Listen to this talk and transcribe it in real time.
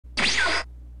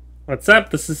What's up?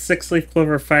 This is Six Leaf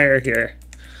Clover Fire here.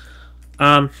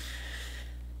 Um,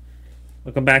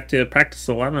 Welcome back to practice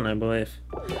 11, I believe.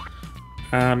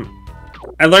 I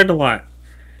learned a lot.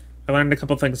 I learned a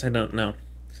couple things I don't know.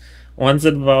 One's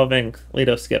involving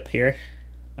Lido skip here.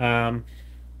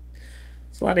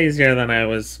 It's a lot easier than I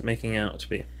was making out to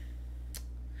be.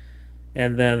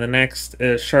 And then the next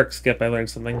is shark skip. I learned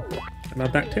something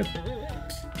about that too.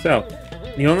 So,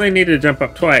 you only need to jump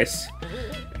up twice.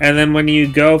 And then when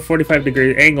you go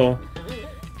 45-degree angle,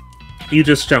 you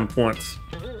just jump once.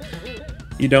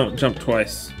 You don't jump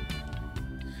twice.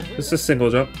 Just a single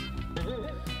jump.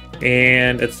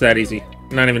 And it's that easy.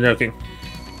 Not even joking.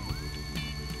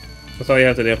 That's all you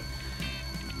have to do.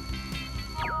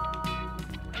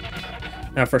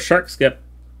 Now for shark skip,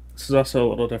 this is also a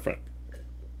little different.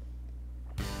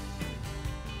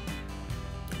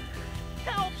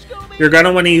 You're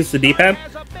gonna want to use the D-pad,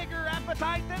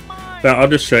 but I'll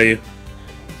just show you.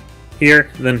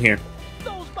 Here, then here.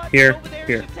 Here,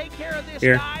 here.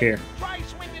 Here, here.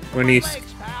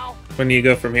 When you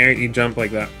go from here, you jump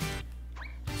like that.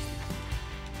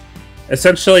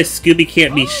 Essentially, Scooby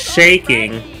can't be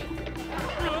shaking.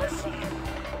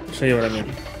 I'll show you what I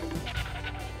mean.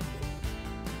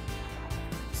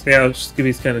 See how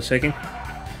Scooby's kind of shaking?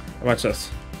 Watch this.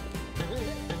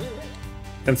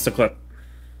 Insta clip.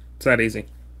 It's that easy.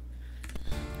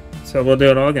 So we'll do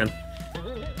it all again.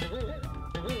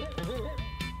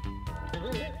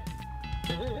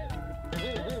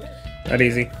 That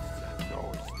easy.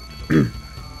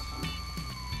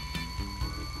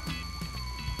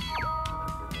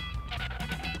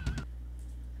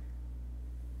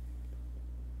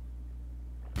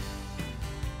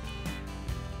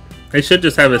 I should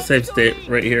just have a save state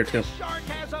right here too.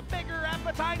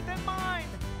 I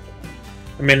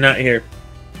mean, not here.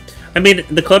 I mean,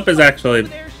 the clip is actually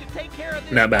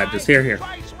not bad. Just here, here.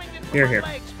 Here, here.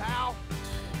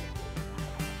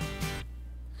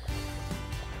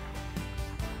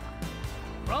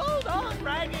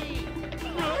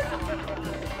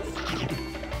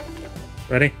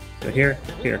 Ready? So here,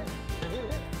 here.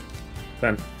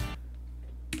 Done.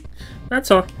 That's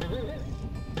all.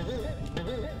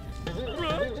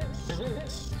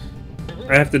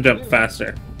 I have to jump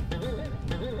faster.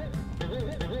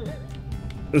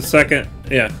 The second,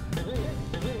 yeah.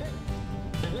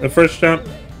 The first jump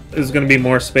is going to be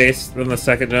more space than the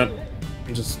second jump.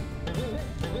 Just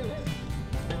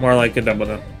more like a double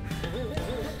jump.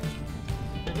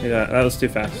 Yeah, that was too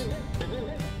fast.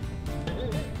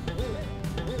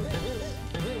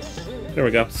 There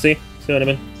we go. See? See what I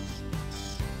mean?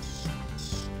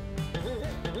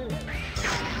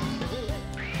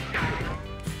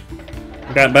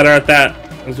 Got better at that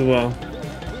as well.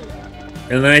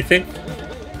 And then I think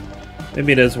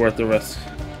maybe it is worth the risk.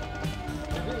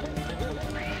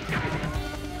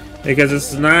 Because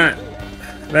it's not...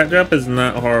 That jump is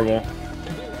not horrible.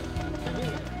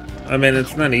 I mean,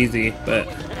 it's not easy, but...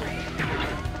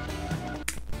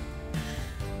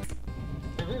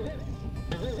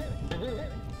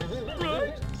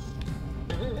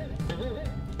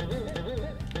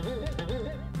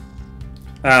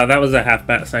 that was a half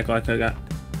bat cycle I could have got.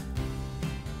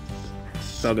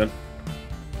 So good.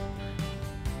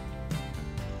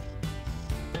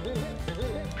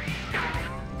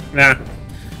 Nah.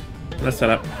 Let's set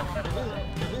up.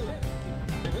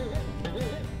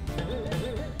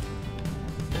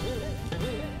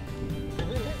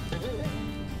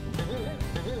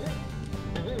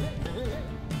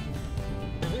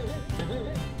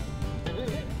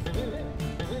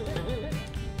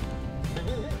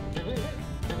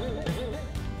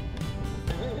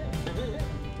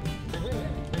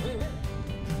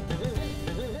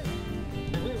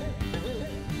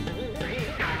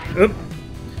 Oop.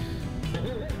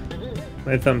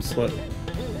 My thumb slipped.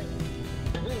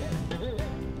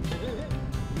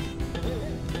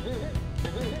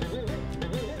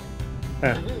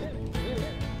 Ah.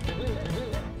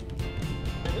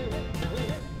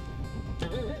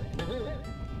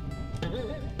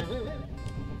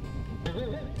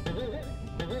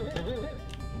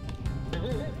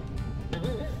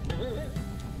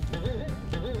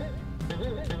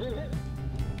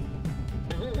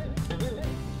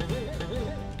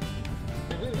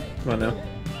 Come on now.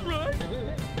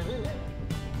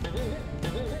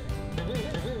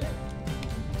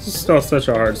 This is still such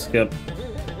a hard skip.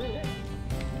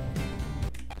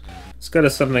 Let's go to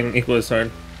something equally as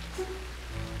hard.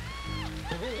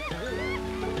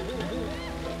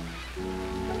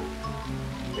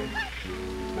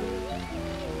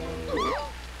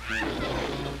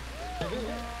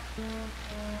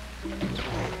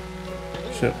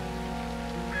 Shit.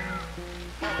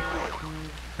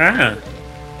 Ah!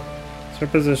 They're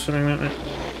positioning that way.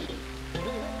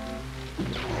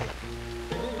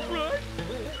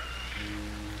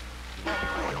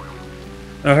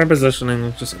 Oh, her positioning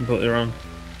was just completely wrong.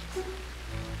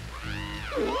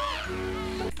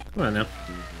 Come on now.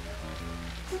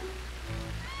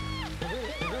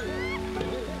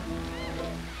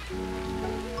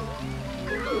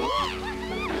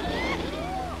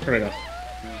 Here we go.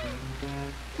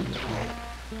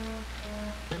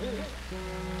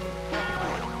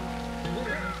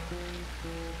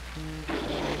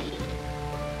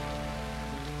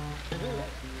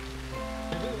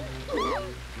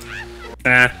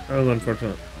 Ah, that was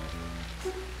unfortunate.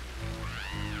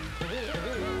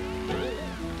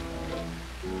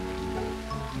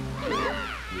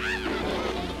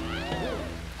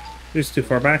 He's too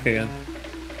far back again.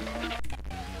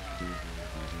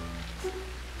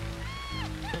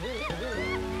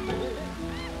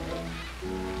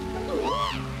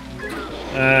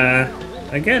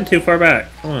 Again, too far back.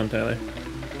 Come on, Tyler.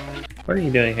 What are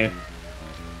you doing here?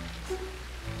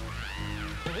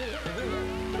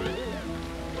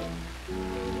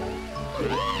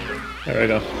 There we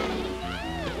go.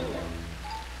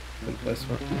 Good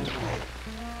placement.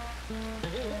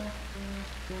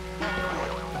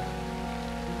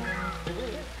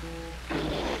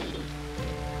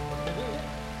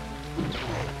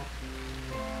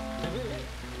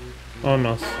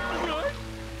 Almost.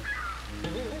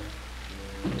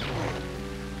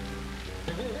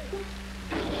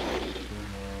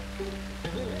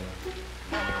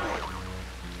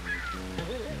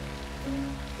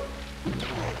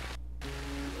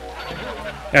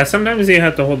 Yeah, sometimes you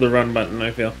have to hold the run button,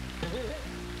 I feel.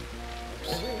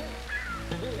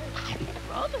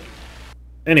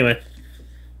 Anyway.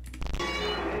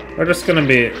 We're just gonna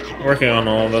be working on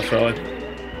all of this, really.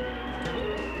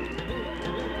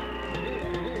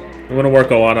 I'm gonna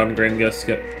work a lot on green ghost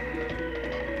skip.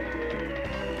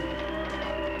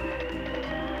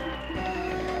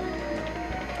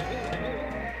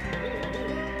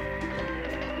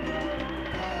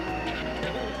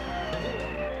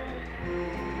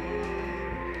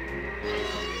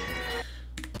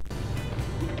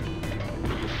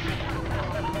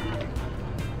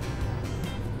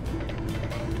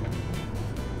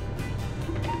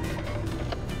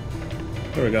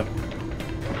 There we go.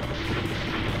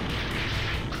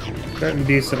 Starting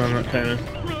decent on that timing.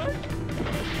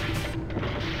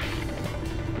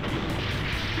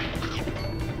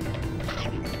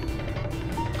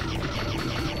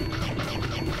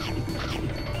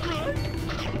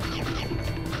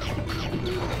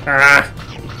 Ah!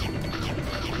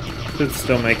 Should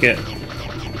still make it.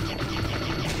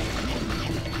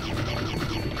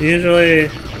 Usually,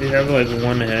 you have like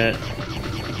one hit.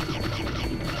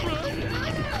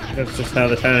 That's just how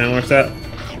the timing works out.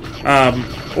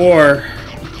 Or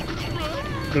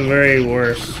the very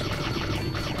worst,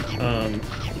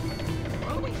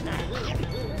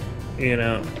 you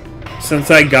know,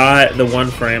 since I got the one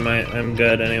frame, I'm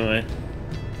good anyway.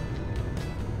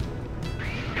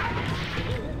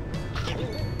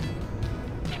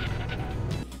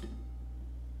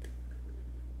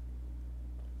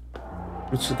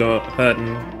 Let's just go ahead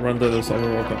and run through this level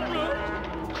real quick.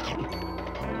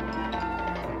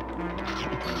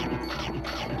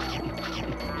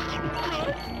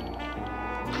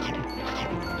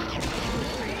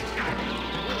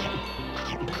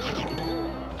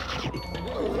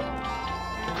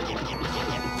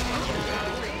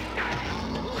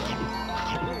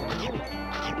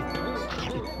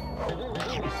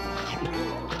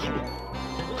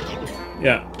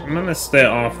 Yeah, I'm gonna stay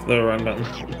off the run button.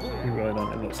 You really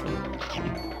don't need this one.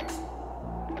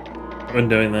 I've been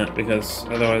doing that because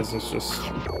otherwise it's just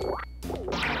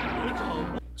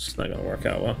not gonna work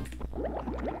out well.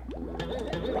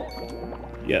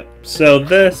 Yep, so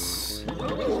this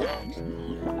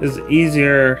is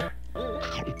easier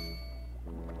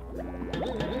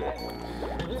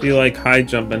if you like high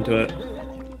jump into it.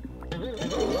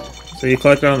 So you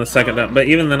collect it on the second jump, but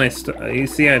even then you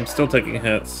see I'm still taking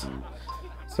hits.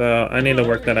 So I need to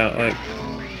work that out like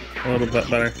a little bit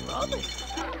better.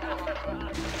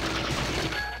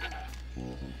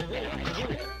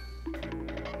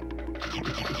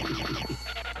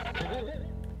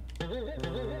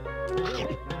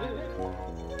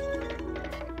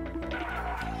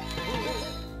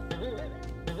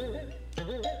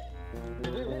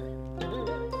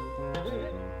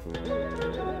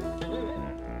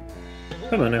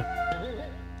 Come on now.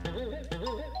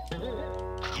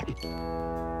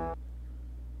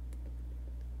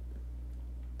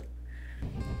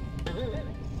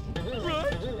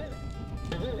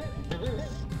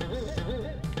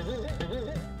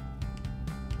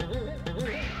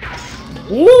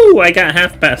 Woo! I got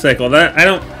half bat cycle.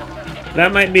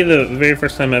 That might be the very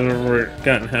first time I've ever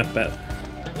gotten half bat.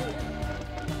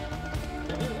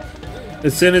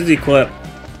 As soon as you clip,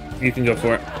 you can go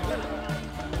for it.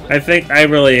 I think I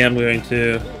really am going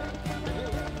to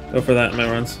go for that in my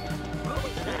runs.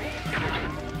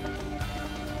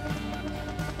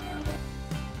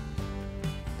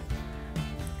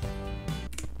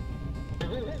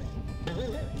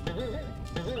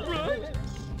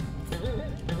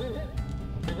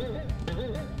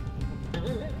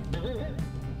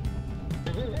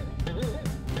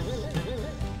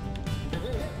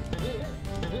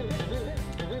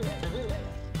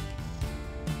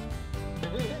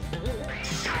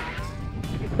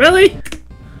 Really?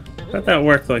 I thought that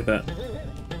worked like that.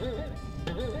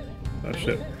 Oh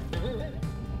shit.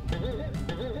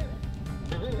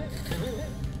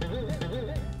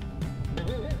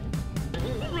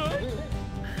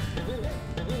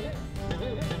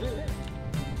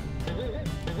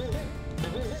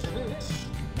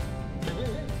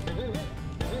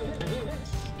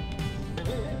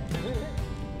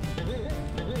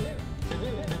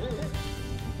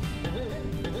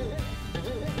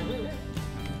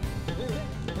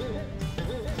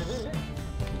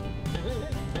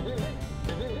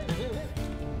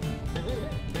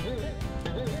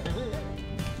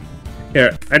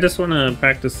 Here, I just want to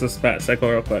practice this bat cycle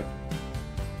real quick.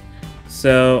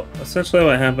 So, essentially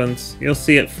what happens, you'll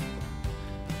see it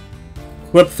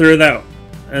flip through that,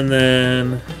 and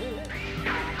then...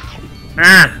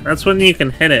 Ah! That's when you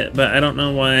can hit it, but I don't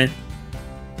know why. It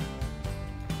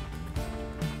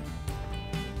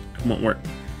won't work.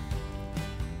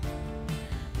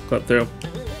 Clip through.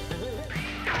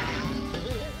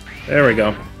 There we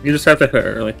go. You just have to hit it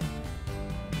early.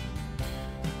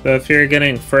 So if you're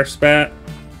getting first bat,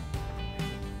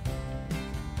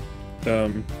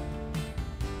 so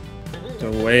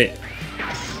wait.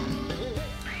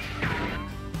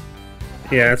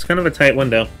 Yeah, it's kind of a tight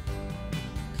window.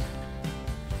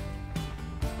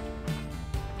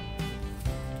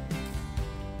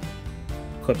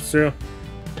 Clips through.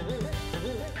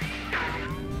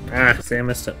 Ah, see, I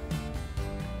missed it.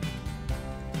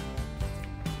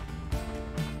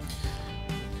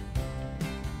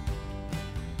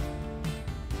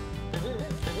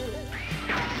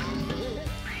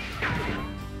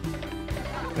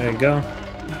 There you go.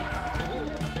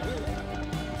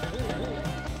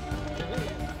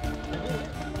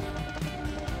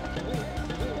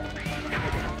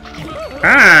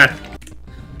 Ah!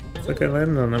 It's like I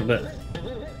landed on it, but...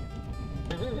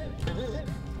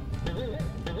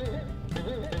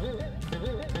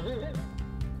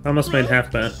 Almost made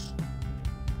half bat.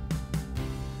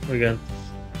 We're good.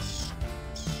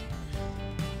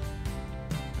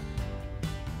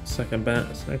 Second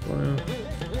bat, cycle.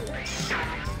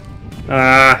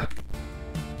 Ah!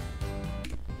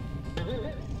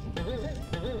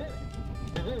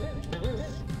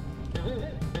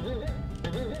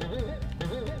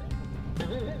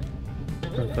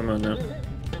 Oh, come on now.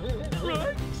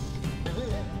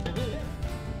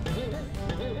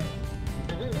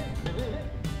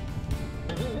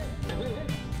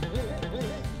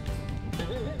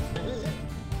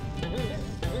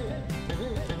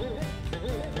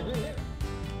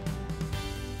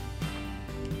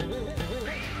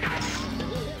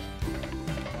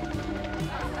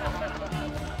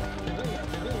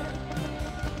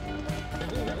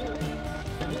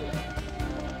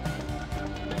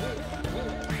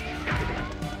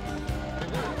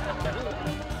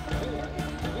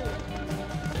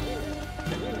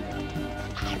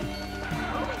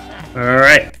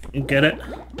 Alright, you get it?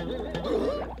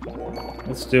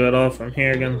 Let's do it all from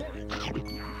here again.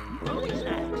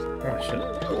 Oh shit.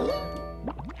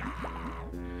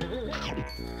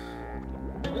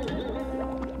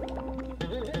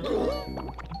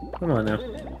 Come on now.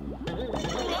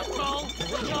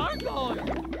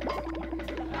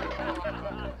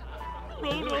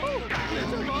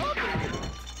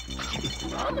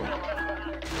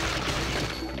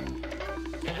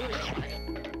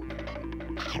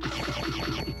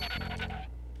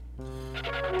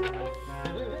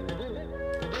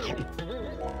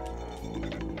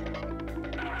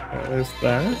 What is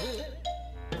that?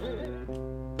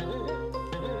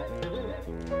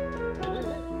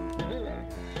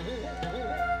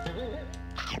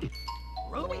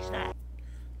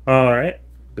 Alright,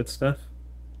 good stuff.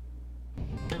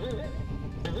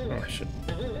 Oh shit.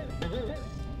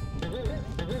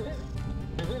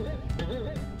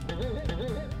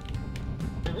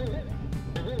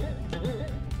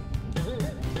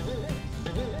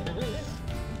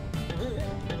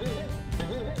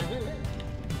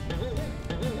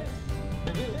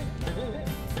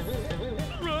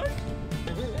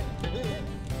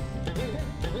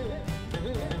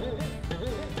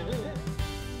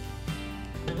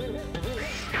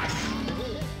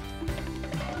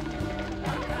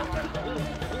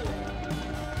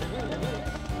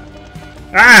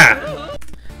 Ah!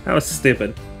 That was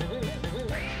stupid.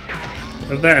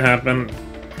 If that happened,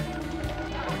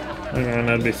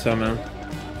 I'd be so mad.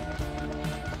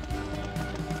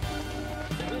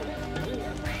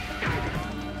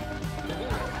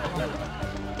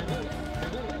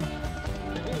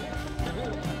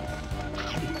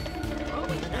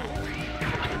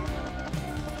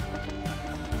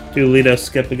 Do Lido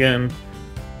skip again.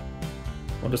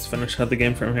 We'll just finish out the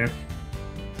game from here.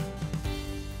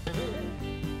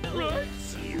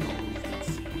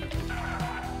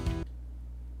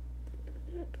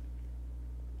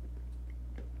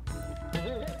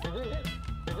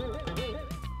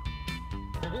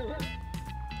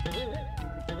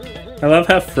 I love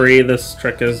how free this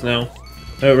trick is now.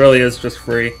 It really is just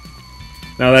free.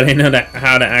 Now that I know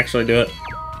how to actually do it.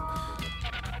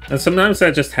 And sometimes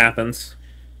that just happens.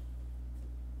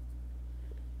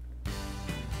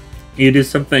 You do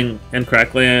something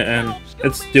incorrectly and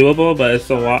it's doable, but it's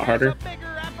a lot harder.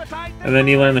 And then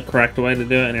you learn the correct way to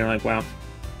do it and you're like, wow.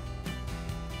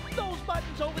 Those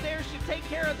buttons over there should take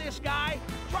care of this guy.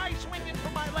 Try swinging for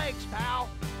my legs, pal.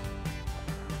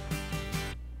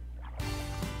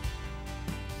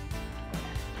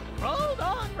 Hold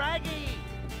on, Raggy.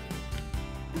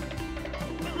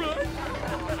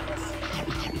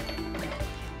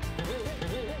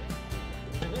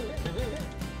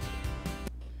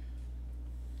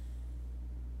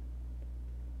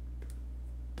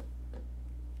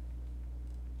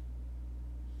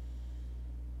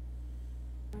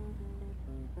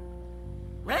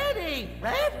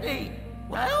 Ready.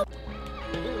 Well.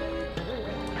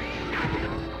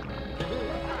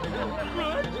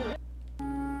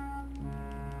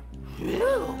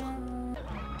 Phew.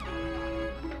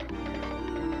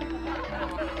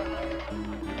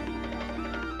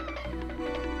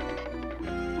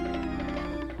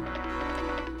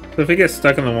 So if he gets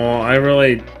stuck in the wall, I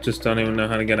really just don't even know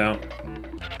how to get out.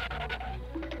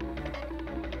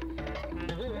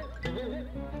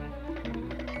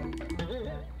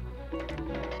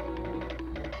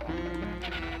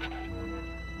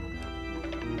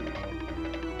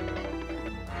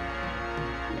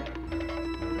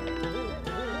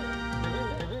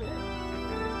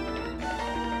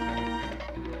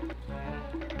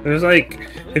 There's like,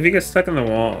 if you get stuck in the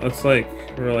wall, it's like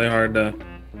really hard to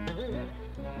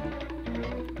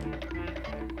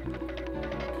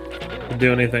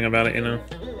do anything about it, you know?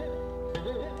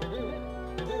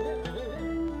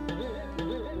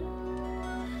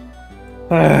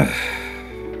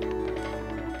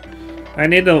 I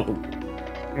need to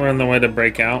learn the way to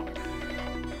break out.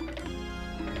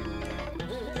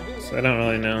 So I don't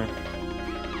really know.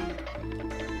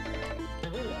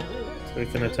 So we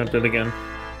can attempt it again.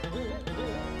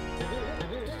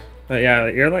 But yeah,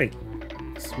 you're like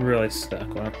really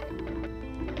stuck. Wow.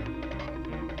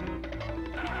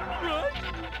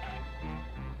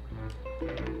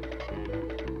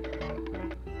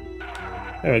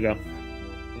 There we go.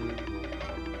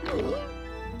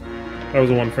 That was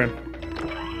a one frame.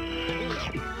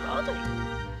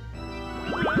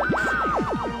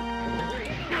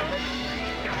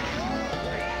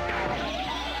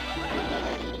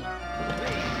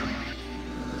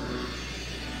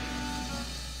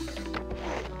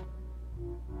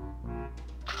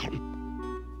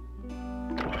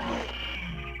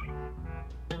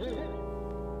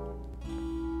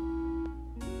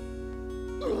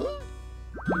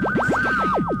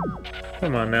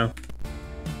 Come on now.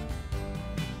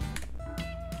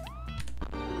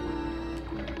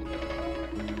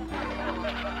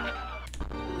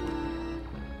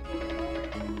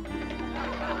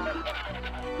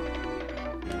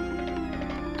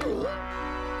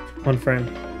 One frame.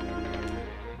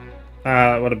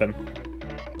 It would have been.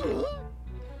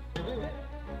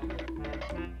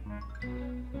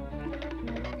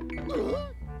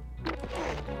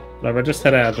 Whatever, just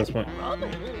head out at this point.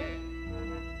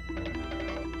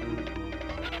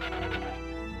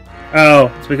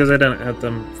 Oh, it's because I didn't hit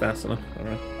them fast enough.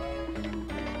 Alright.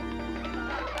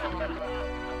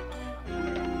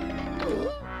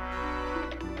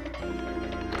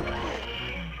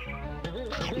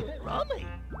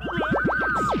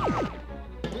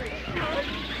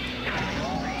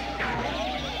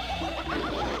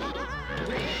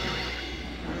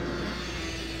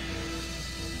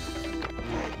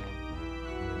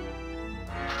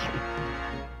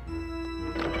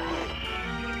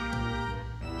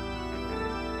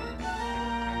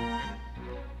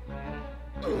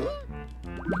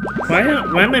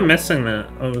 Why am I missing that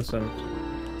all of a sudden?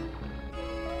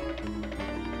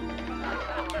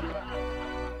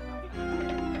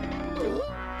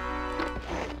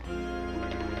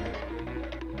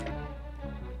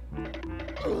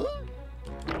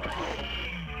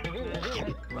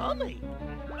 Rummy.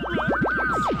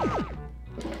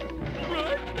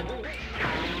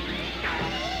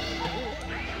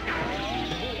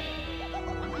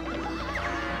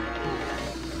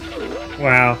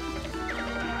 Wow.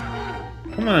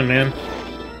 Come on, man.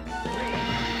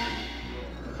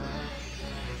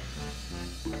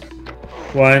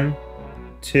 One,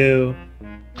 2,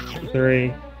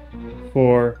 3,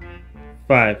 4,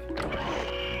 5.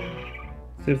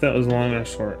 See if that was long or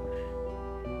short.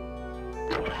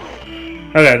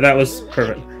 Okay, that was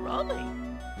perfect.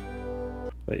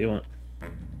 What you want?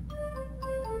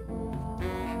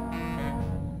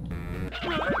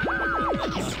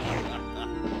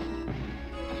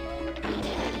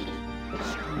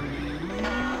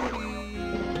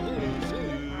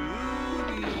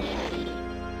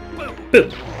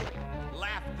 Boop.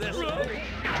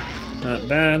 Not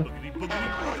bad.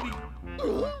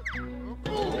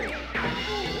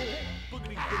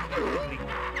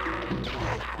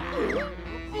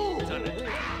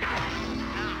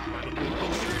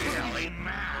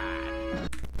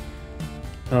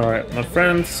 Alright, my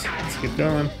friends, let's keep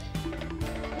going.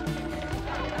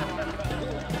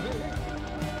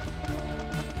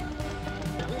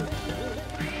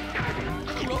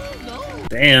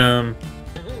 Damn.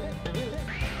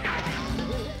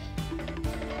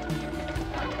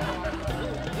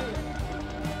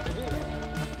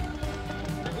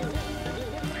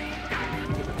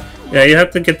 Yeah, you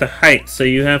have to get the height, so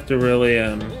you have to really,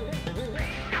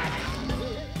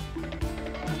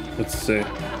 let's see.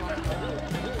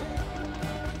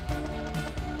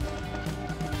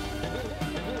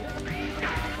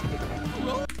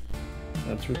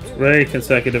 That's very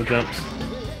consecutive jumps.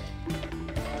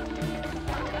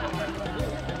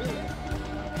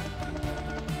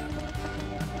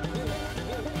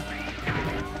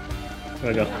 There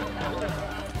we go.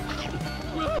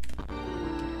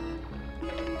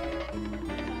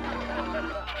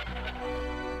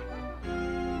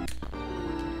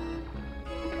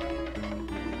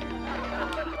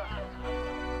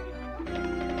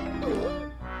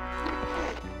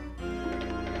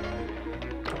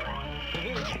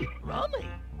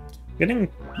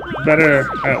 Getting better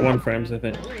at 1 frames, I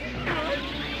think.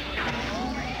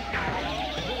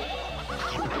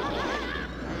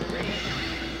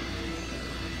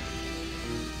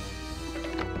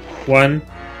 One,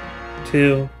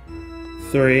 2,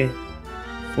 3,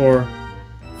 4,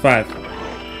 5.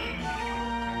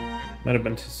 Might have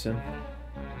been too soon.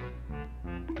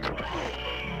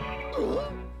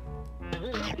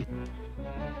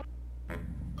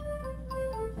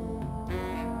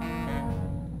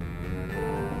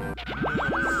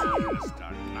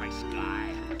 Nice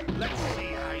guy. Let's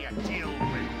see how you deal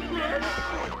with this.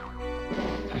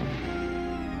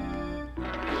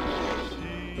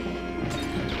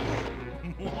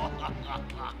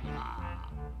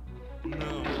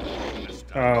 No,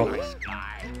 Mr. Oh. Nice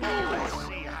guy. Let's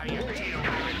see how you deal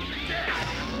with this.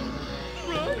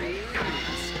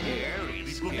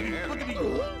 Scary.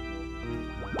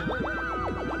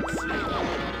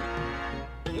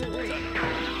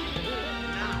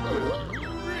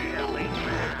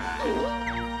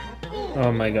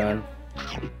 Oh my god.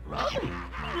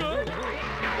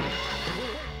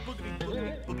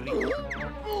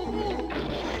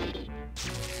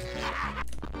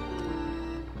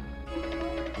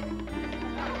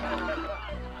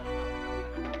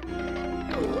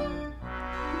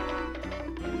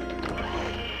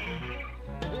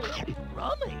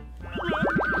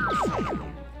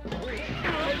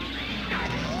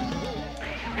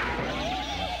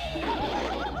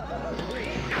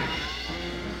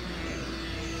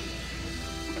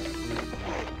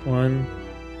 One,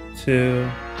 2,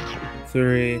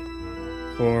 3,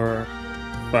 4,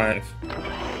 5.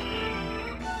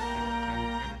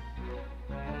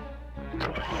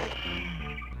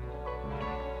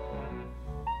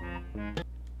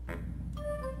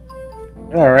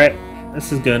 All right,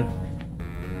 this is good.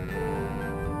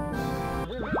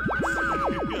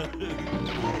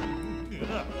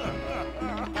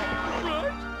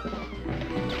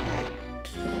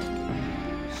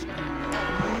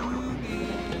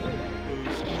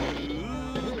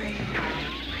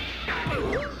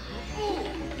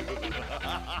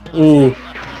 Ooh.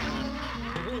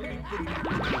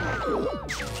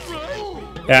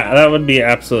 Yeah, that would be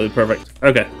absolutely perfect.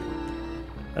 Okay.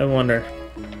 I wonder.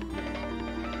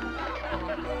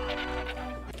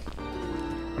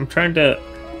 I'm trying to...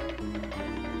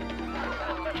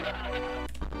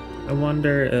 I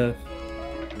wonder if...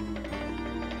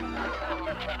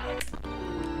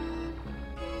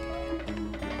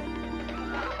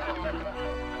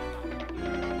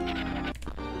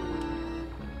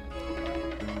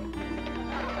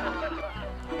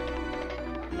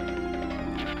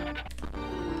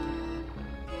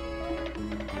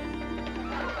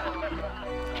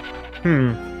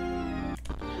 Hmm.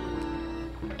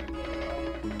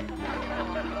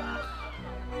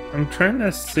 I'm trying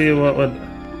to see what would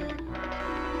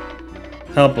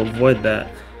help avoid that.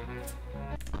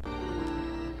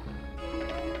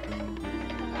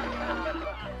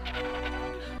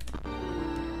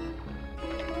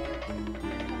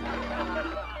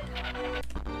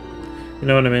 You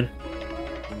know what I mean?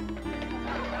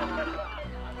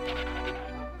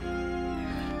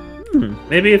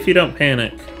 Maybe if you don't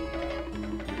panic.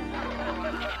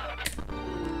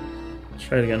 Let's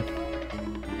try it again.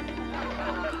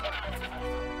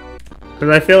 Because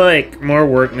I feel like more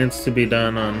work needs to be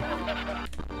done on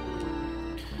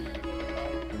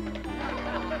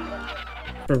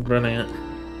preventing it.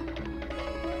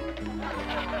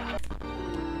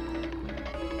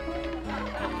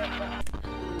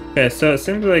 Okay, so it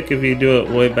seems like if you do it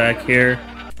way back here,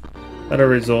 better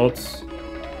results.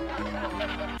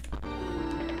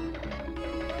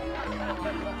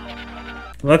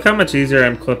 Look how much easier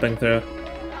I'm clipping through.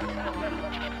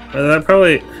 But that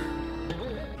probably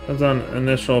depends on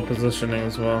initial positioning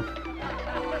as well.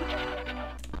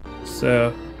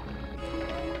 So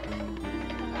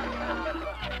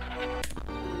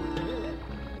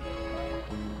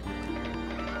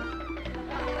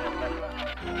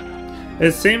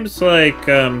it seems like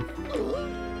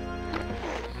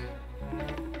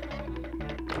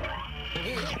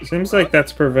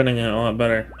that's preventing it a lot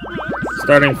better.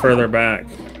 Starting further back.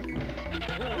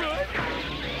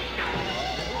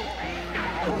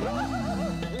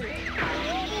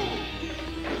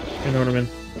 You know what I mean?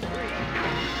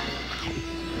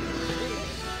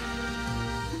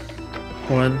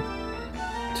 1,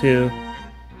 2,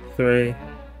 3,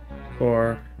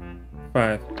 4,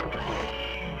 5.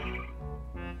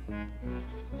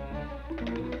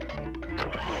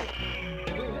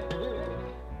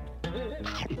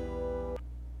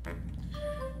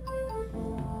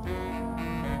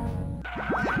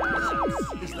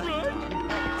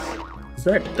 Is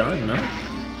that done, no?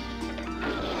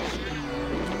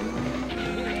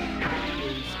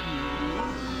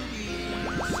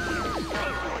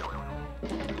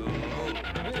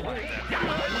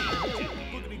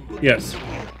 Yes.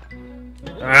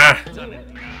 Ah!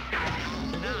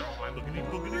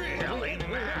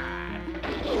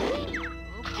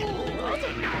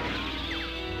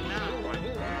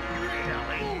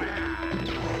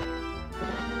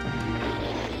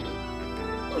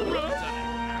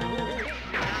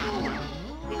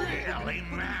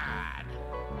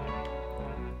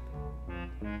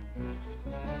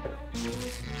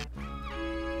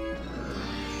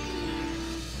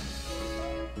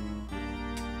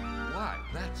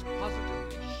 That's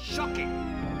positively shocking.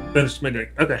 Finished my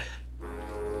drink. Okay.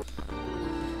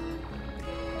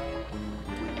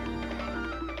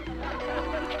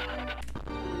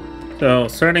 So,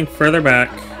 starting further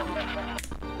back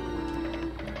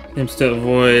seems to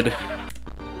avoid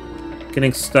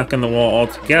getting stuck in the wall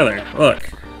altogether. Look.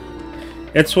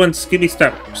 It's when Scooby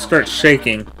starts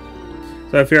shaking.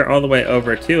 So if you're all the way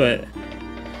over to it,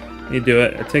 you do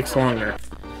it. It takes longer.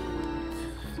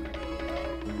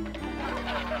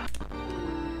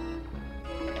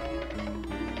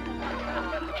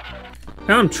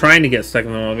 Now I'm trying to get stuck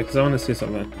in the wall because I want to see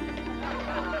something.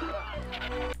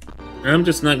 I'm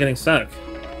just not getting stuck.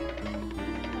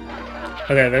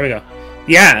 Okay, there we go.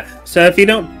 Yeah, so if you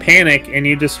don't panic and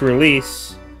you just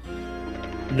release,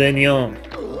 then you'll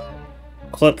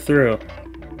clip through.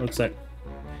 Looks like.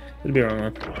 Could be wrong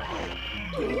one.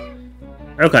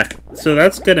 Okay, so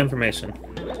that's good information.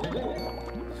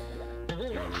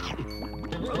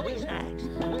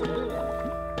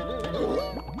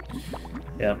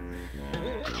 Yeah.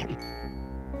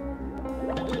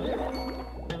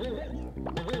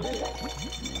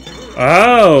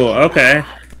 Oh, okay.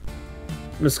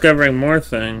 I'm discovering more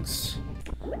things.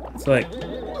 It's like,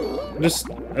 just,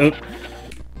 oh.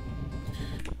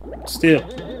 Steal.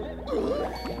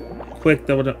 Quick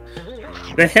double jump.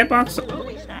 The hitbox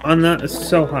on that is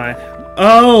so high.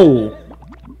 Oh!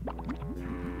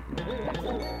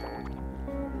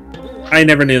 I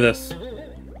never knew this.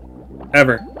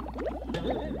 Ever.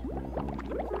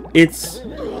 It's...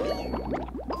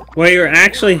 what you're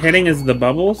actually hitting is the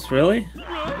bubbles? Really?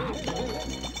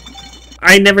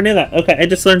 I never knew that. Okay, I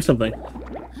just learned something.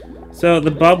 So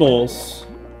the bubbles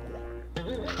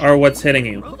are what's hitting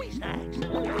you.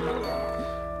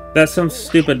 That sounds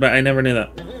stupid, but I never knew that.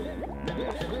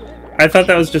 I thought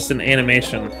that was just an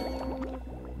animation.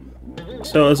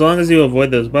 So as long as you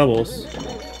avoid those bubbles,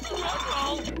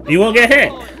 you won't get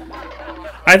hit.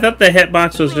 I thought the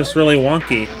hitbox was just really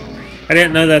wonky. I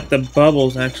didn't know that the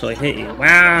bubbles actually hit you.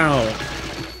 Wow.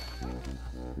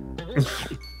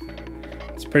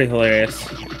 It's pretty hilarious.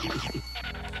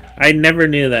 I never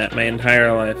knew that my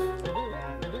entire life.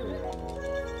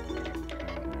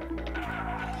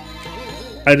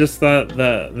 I just thought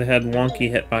that they had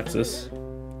wonky hitboxes.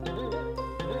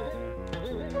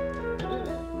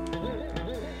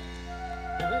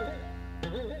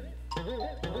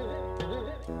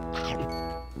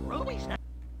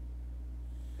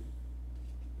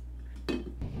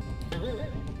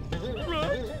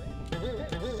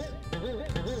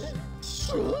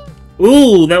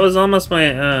 Ooh, that was almost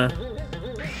my,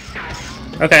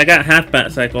 Okay, I got half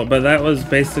bat cycle, but that was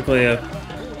basically a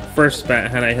first bat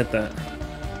had I hit that.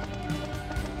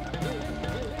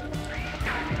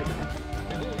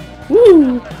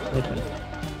 Woo! Okay.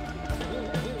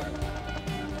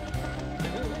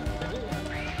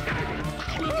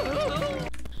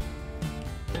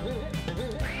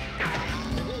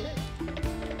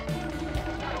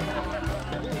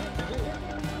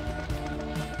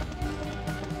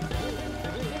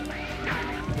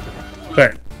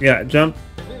 Okay, yeah, jump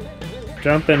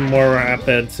in more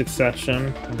rapid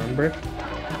succession, remember?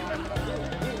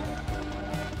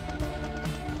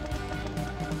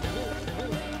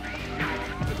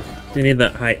 You need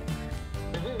that height.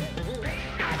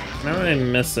 Now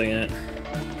I'm missing it.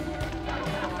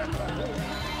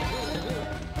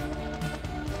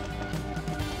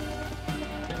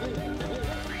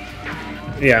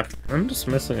 Yeah, I'm just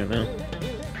missing it now.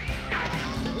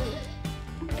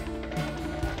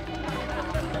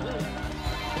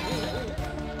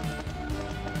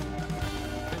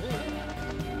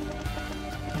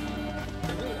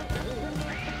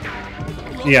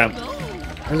 Yeah,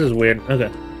 this is weird. Okay.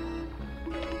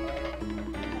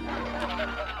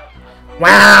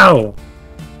 Wow!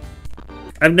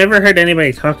 I've never heard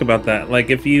anybody talk about that. Like,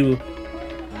 if you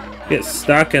get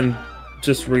stuck and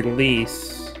just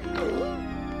release...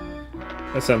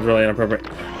 That sounds really inappropriate.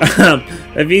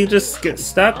 If you just get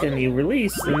stuck and you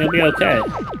release, then you'll be okay.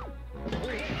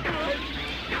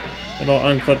 It'll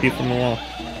unclip you from the wall.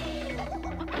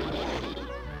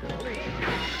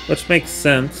 Which makes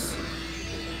sense.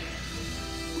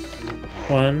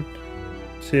 1,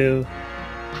 2,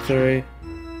 3,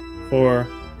 4,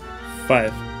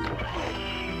 5.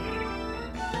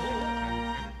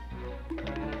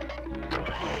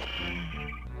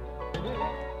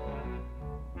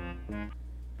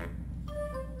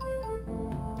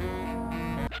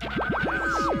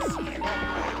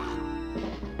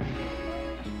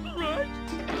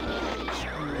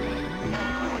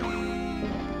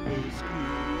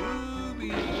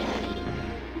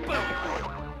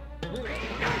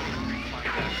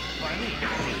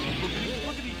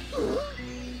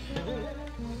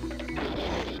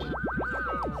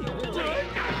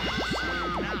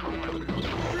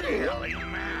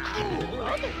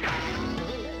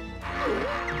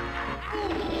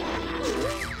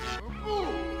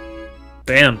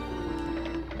 Damn.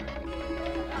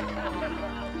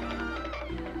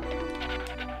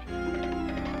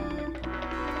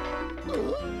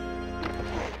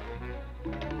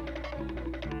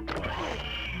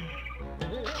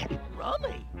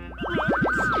 Rummy.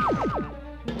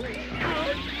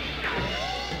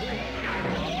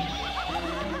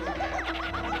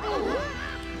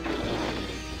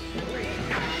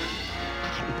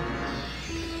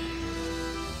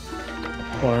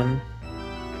 One,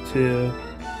 2,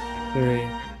 3,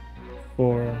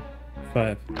 4,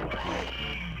 5.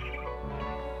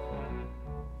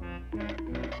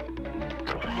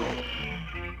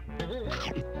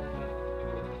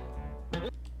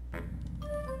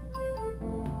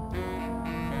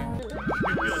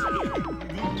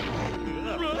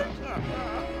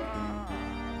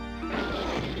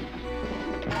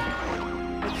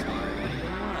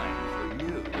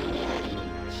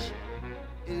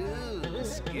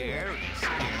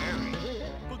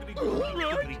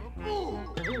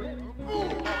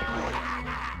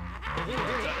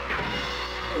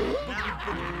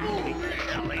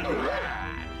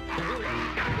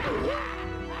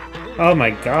 Oh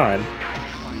my god.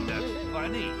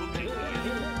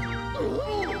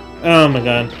 Oh my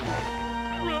god.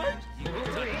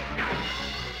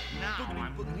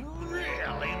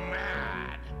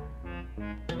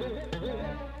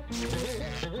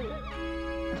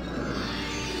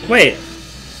 Wait.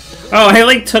 Oh, I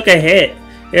like took a hit.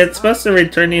 It's supposed to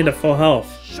return you to full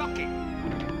health.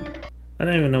 I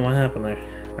don't even know what happened there.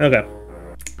 Okay.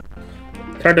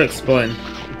 It's hard to explain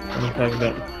what I'm talking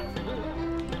about.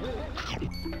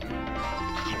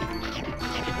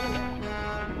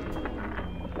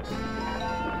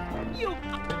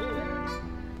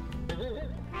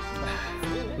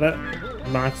 That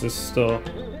box is still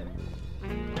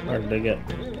hard to get.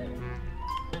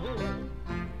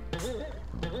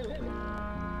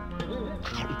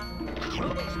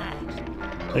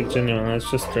 Like, genuinely,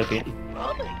 it's just tricky.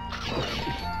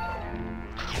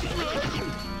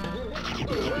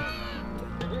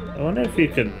 I wonder if you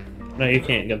could... No, you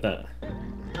can't get that.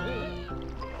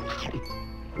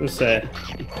 Let's say...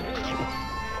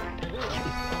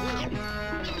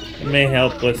 It may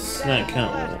help with snack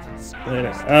count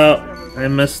later. Oh, I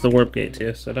missed the warp gate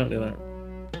too, so don't do that.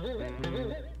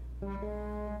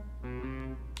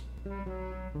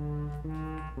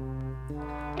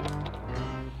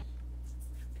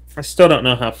 I still don't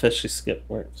know how fishy skip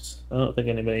works. I don't think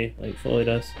anybody like fully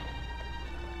does.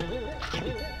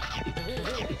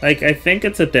 Like, I think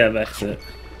it's a dev exit.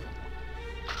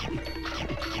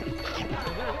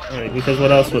 Alright, because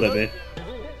what else would it be?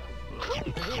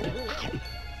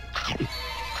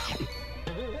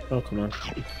 Oh, come on.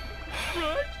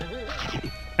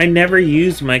 I never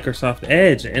used Microsoft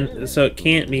Edge, and so it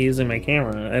can't be using my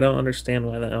camera. I don't understand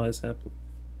why that always happens.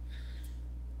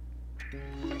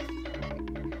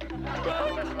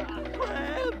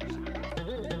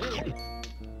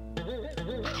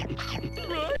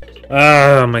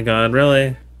 Oh my god,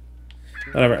 really?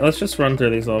 Whatever, let's just run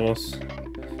through these levels.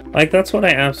 Like, that's what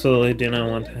I absolutely do not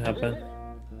want to happen.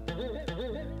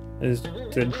 Is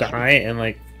to die in,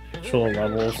 like, actual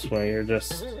levels where you're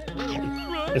just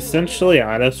essentially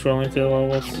auto-scrolling through the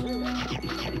levels.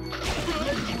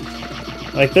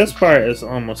 Like, this part is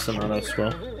almost an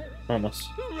auto-scroll. Almost.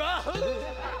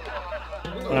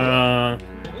 And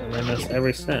I miss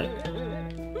every snack.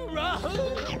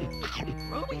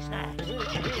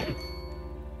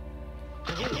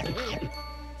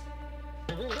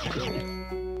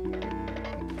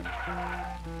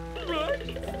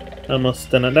 Almost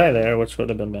didn't die there, which would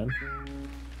have been bad.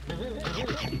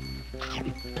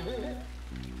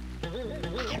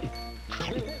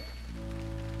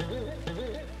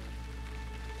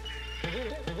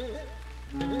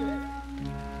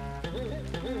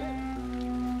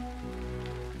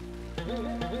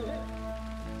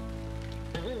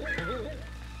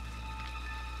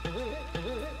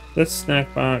 This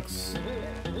snack box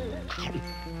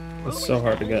is so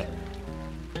hard to get,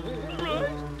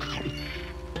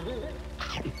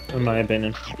 in my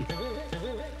opinion.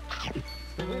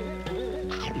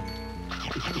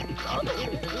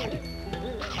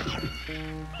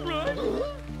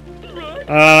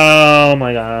 Oh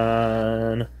my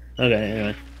god. Okay,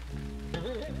 anyway.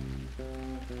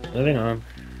 Moving on.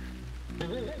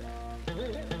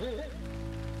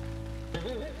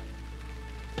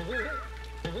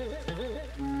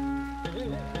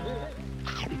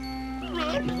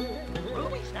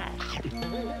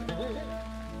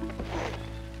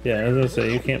 Yeah, as I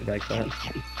say, you can't break that.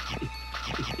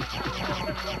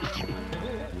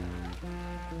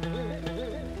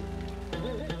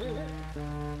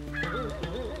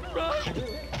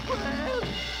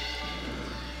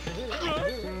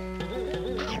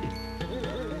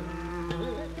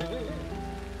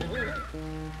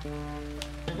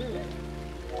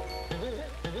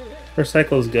 First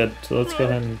cycle is good, so let's go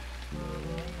ahead and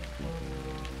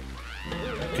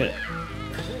get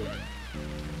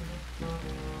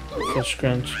Fish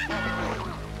Crunch.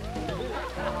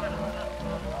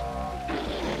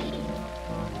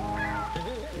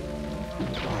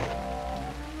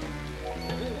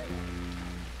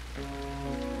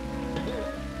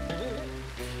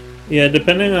 Yeah,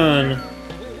 depending on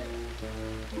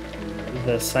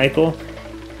the cycle,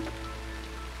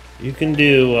 you can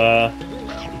do,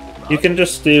 you can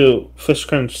just do Fish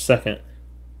Crunch second.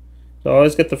 So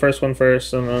always get the first one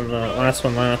first and then the last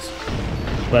one last.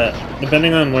 But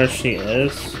depending on where she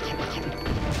is,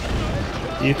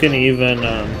 you can even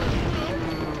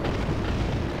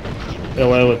get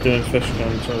away with doing Fish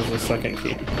Crunch as the second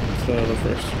key instead of the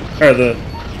first, or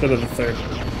instead of the third,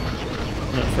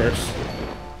 not first.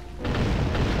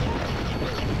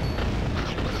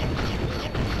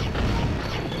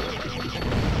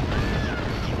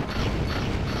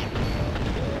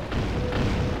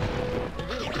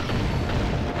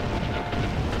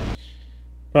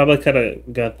 Probably could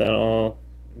have got that all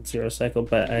zero cycle,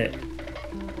 but I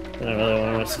don't really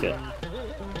want to risk it.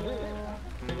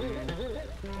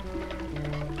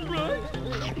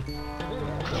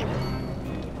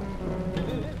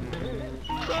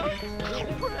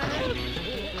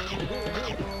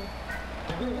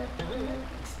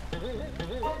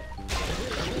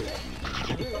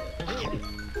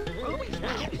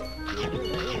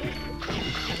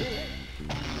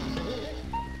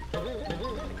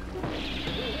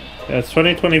 Yeah, it's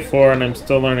 2024 and I'm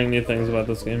still learning new things about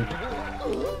this game.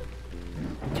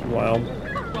 It's wild.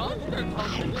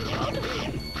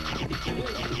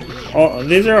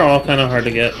 These are all kind of hard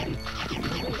to get.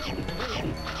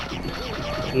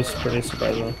 Just pretty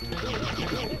surprising.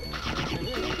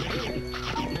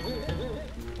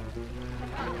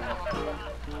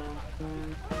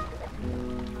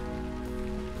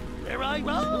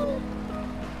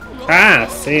 Ah,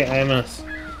 see, I missed.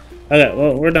 Okay,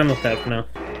 well, we're done with that for now.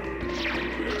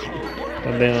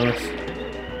 I'm being honest.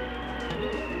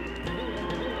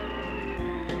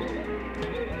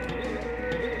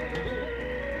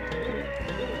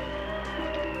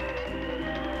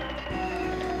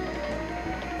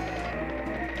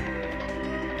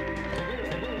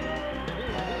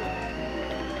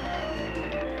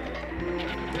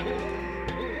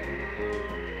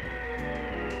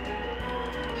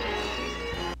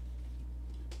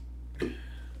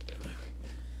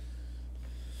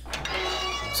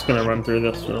 Just gonna run through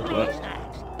this real quick.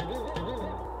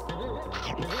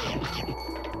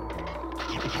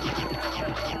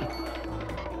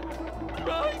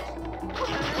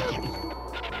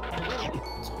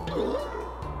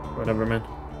 Whatever, man.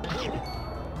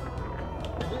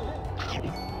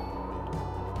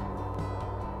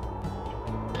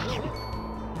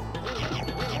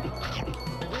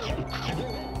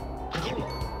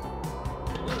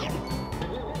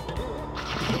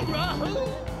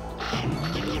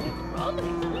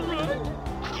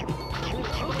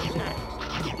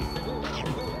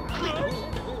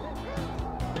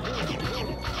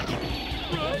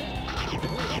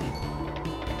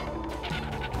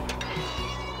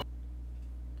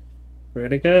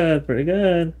 Pretty good, pretty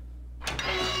good.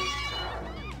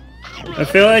 I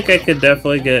feel like I could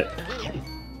definitely get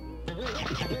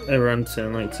a run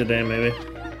soon, like today maybe.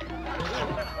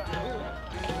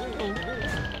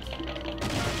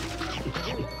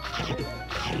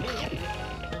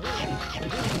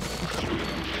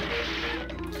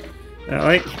 I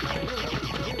like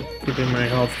keeping my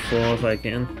health full if I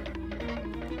can.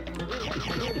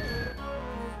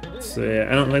 So yeah,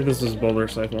 I don't think this is Boulder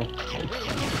Cycle.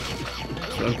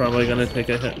 So I'm probably gonna take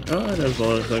a hit. Oh, it is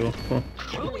Boulder Cycle. Cool.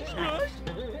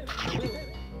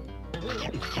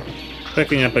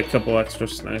 Picking up a couple extra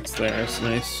snacks there is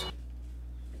nice.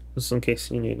 Just in case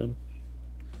you need them.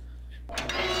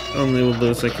 Only will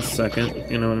lose like a second,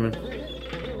 you know what I mean?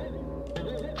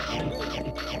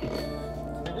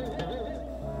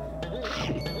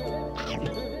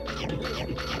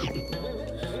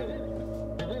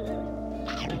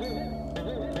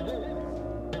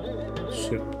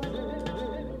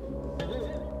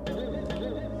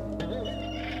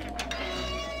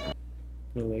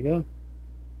 There we go.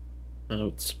 Now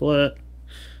it's split.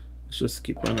 Let's just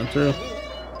keep running through.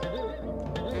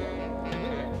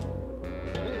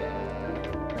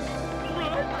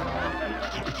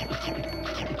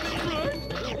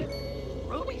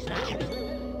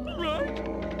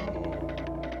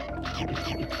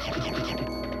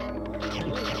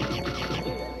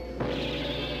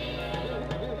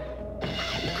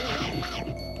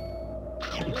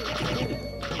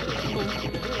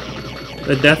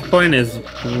 The death point is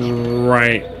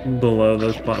right below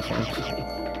those platforms,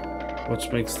 which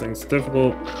makes things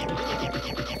difficult.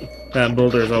 That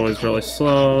boulder is always really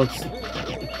slow. It's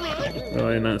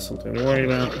really not something to worry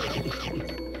about.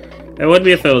 It would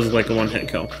be if it was like a one-hit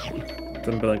kill.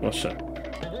 Then be like, well, shit.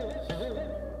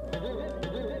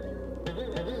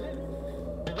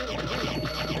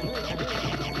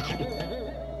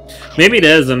 Maybe it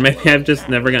is, and maybe I've just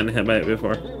never gotten hit by it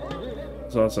before.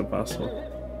 It's also possible.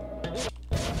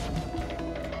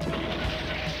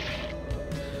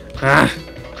 Ah!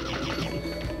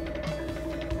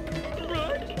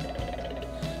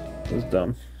 It was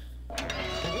dumb.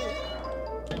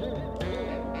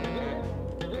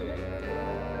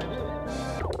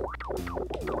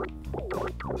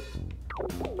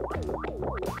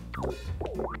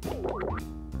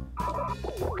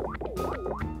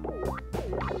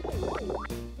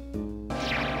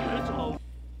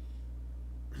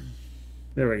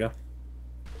 There we go.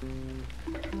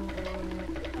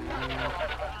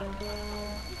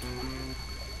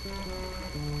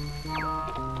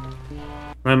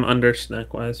 I'm under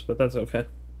snack wise, but that's okay.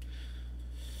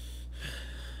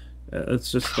 Yeah,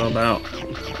 it's just spelled out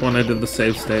when I did the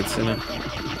save states, you know.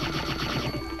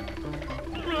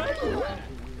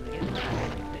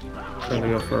 Trying to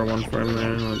go for a one frame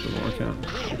there, and it didn't work out.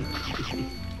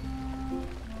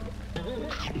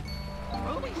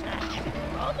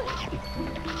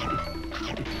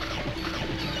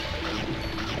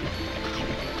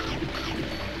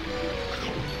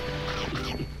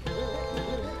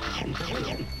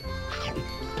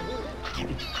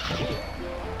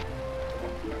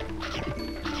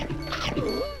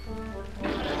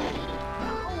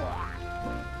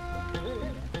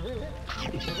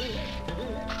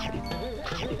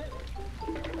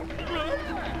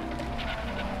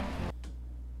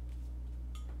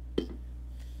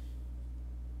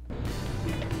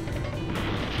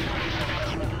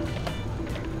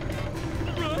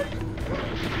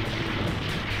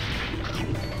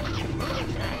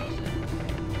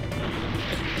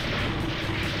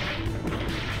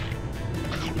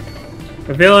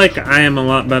 I feel like I am a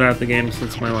lot better at the game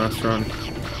since my last run.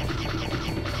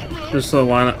 There's a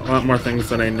lot more things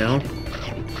that I know.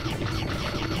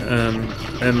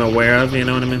 I'm aware of, you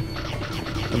know what I mean?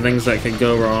 And things that could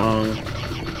go wrong.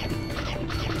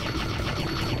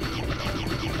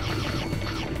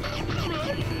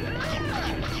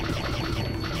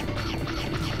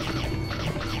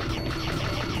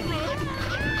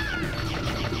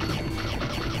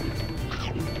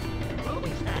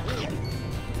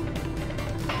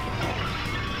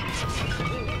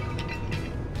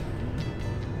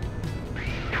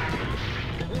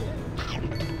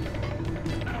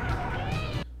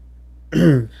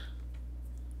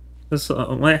 This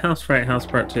Lighthouse Fright House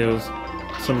Part 2 is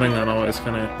something that always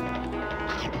kind of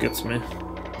gets me.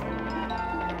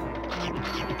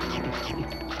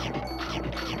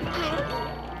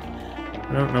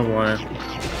 I don't know why.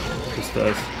 It just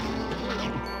does.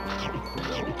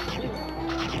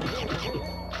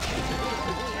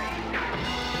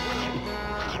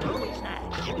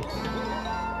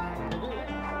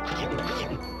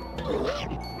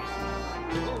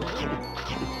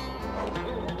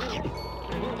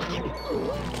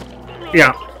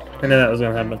 Yeah, I knew that was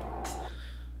gonna happen.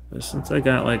 But since I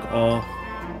got like all...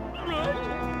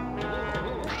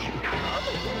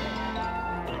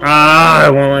 Ah, I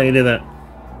won't let you do that.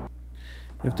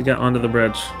 You have to get onto the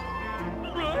bridge.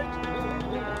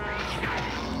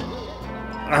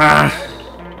 Ah!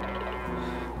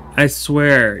 I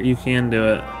swear you can do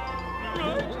it.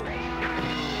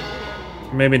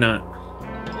 Maybe not.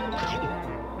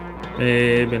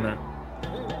 Maybe not.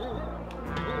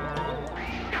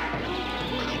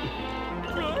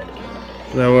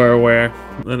 That we're aware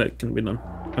that it can be done.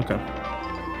 Okay.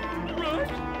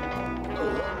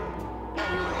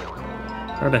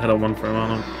 Hard to hit a one for a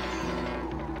moment.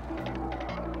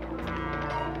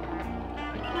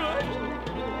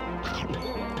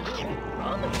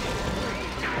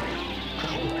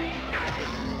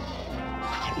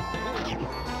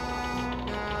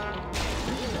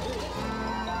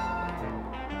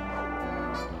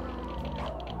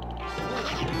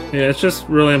 Yeah, it's just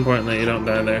really important that you don't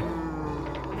die there.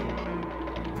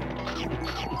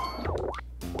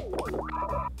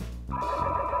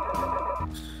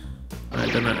 I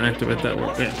did not activate that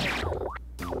one. Yeah.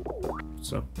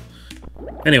 So,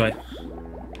 anyway.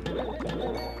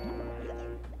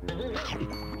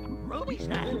 Ruby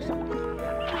snacks.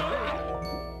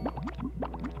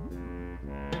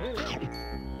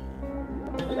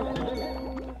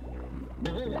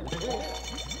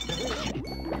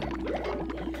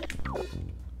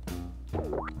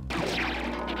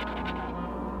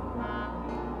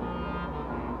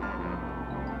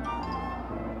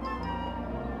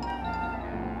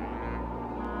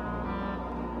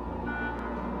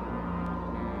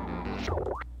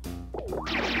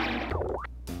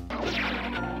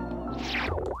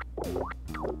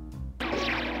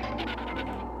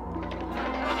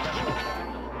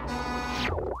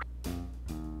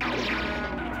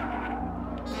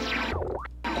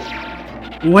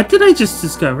 What did I just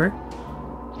discover?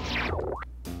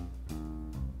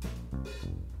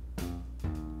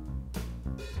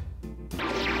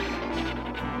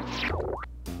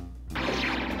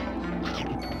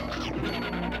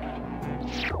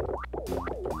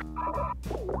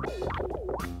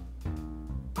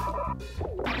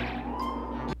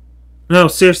 No,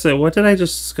 seriously, what did I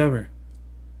just discover?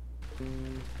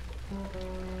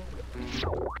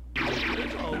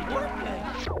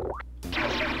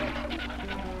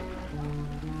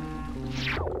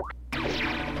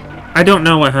 I don't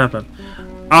know what happened.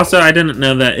 Also, I didn't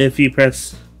know that if you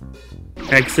press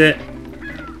exit,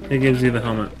 it gives you the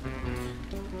helmet.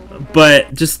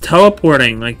 But just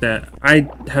teleporting like that, I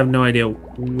have no idea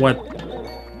what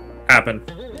happened.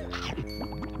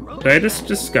 Did I just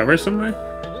discover something?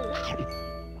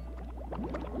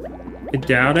 I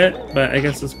doubt it, but I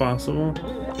guess it's possible.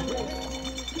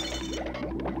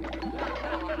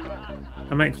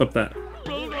 I might clip that.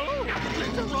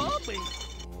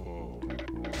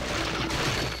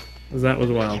 Because that was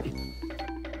wild.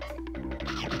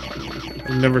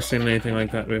 I've never seen anything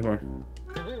like that before.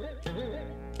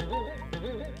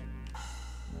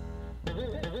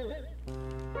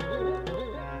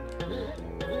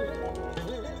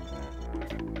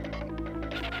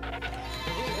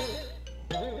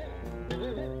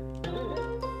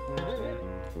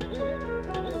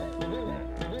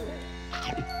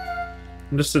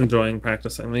 I'm just enjoying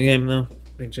practicing the game though,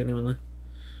 like genuinely.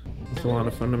 It's a lot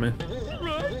of fun to me.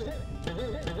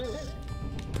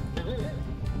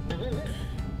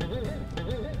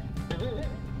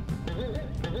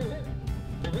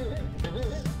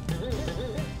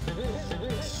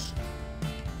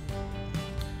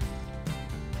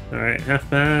 Alright, half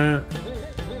that.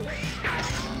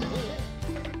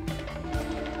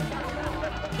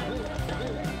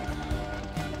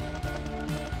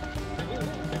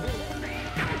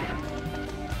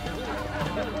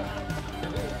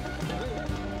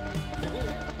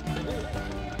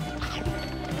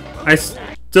 I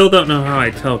still don't know how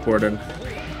I teleported.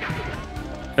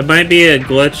 It might be a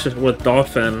glitch with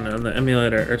Dolphin on the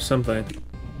emulator or something.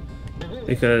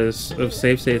 Because of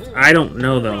save states. I don't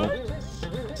know though.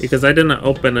 Because I didn't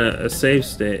open a save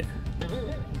state.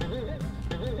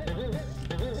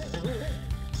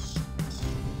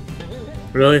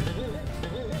 Really?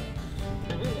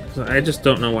 So I just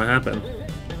don't know what happened.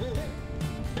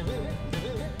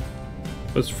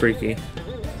 It was freaky.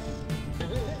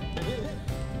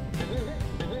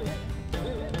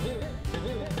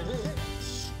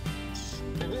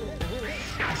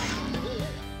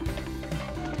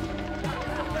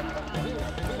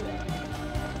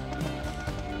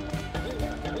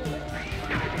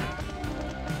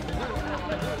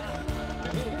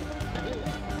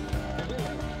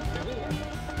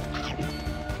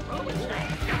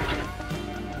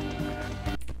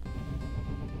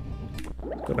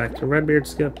 Go back to Redbeard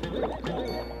skip.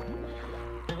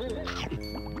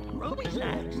 Ruby's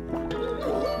next.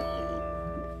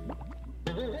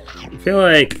 I feel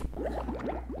like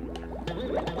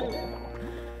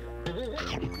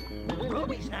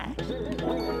Ruby's next.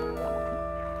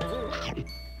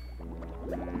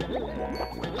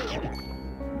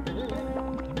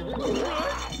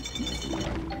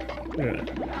 yeah.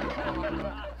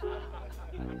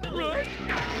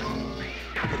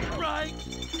 Right.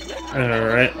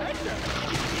 Alright.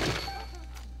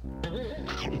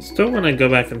 Still want to go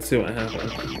back and see what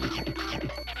happened.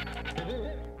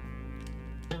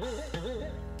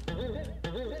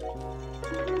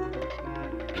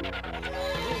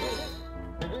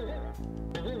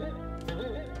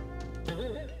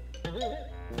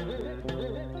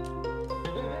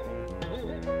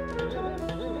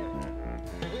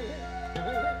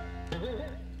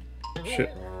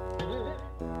 Shit.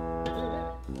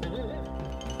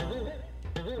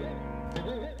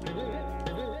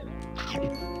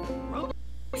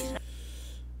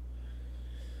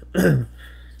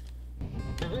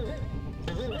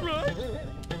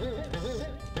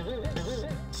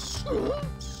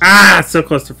 Ah, so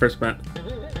close to first bat.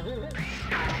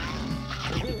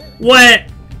 What?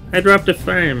 I dropped a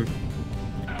frame.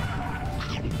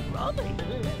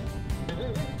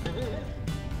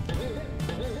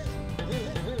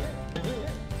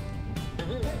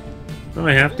 Oh,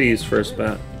 I have to use first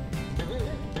bat.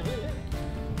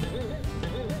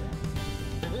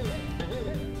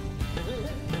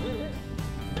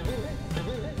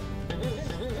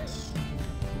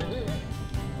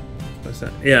 What's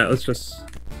that? Yeah, let's just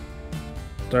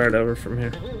start over from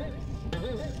here.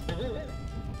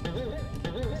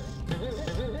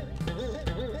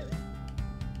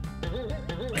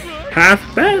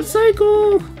 Half bat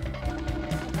cycle!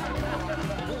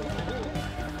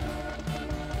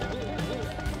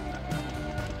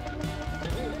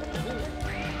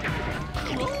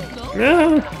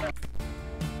 No!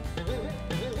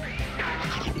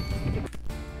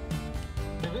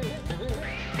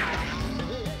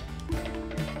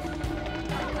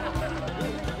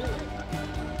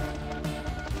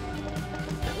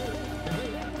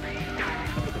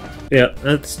 Yeah,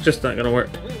 that's just not gonna work.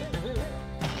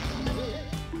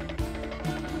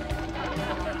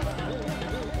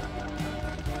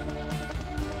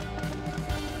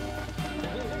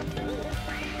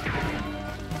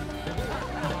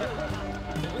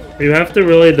 You have to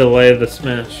really delay the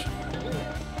smash,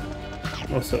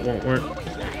 else it won't work.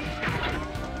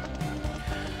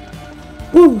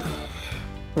 Woo!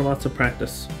 Well, lots of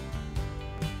practice.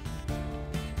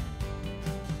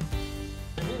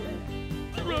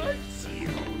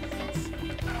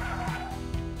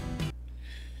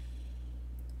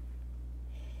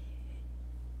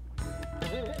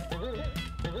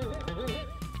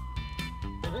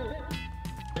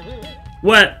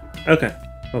 What? Okay,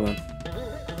 hold on.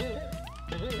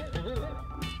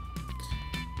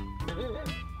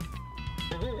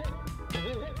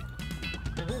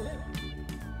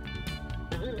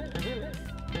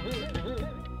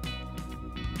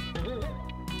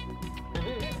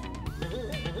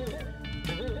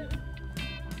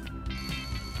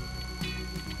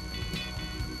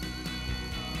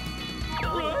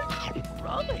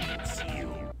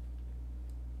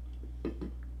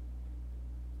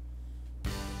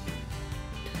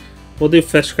 We'll do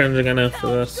fish crunching enough for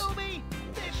this. Scooby,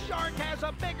 this shark has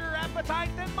a bigger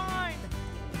appetite than mine.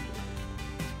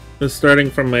 It's starting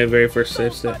from my very first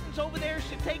save Those state. buttons over there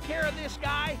should take care of this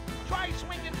guy. Try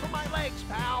swinging for my legs, legs,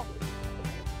 pal.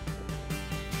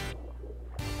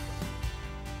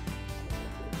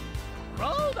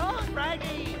 Hold on,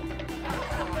 Raggy.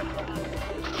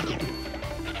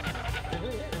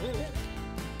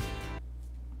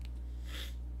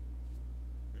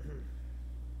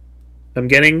 I'm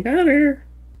getting better.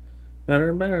 Better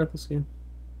and better at this game.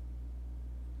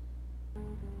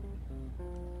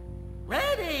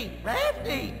 Ready,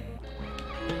 ready.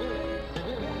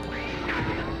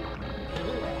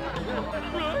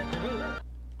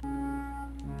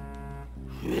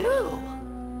 Phew.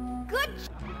 Good.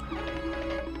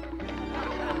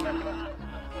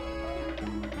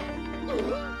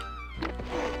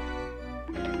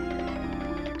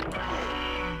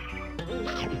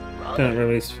 Can't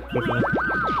release quickly.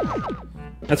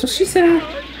 That's what she said.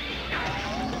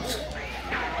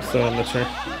 Still on the chair.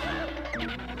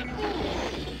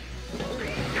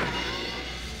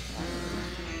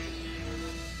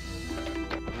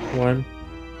 One,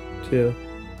 2,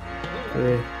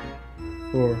 3,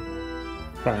 4,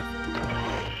 5.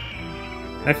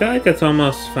 I feel like it's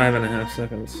almost 5.5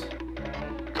 seconds.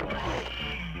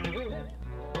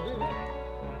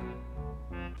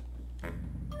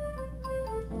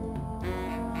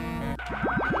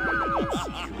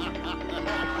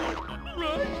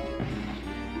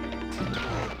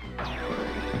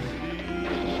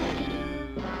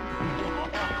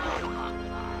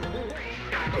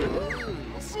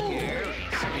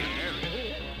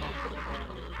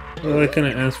 Well, I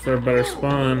couldn't ask for a better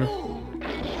spawn.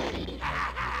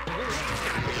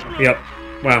 Yep.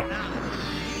 Wow.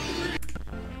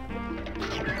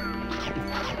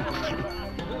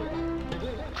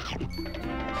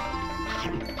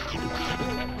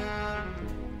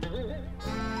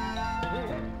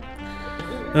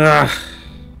 Ah.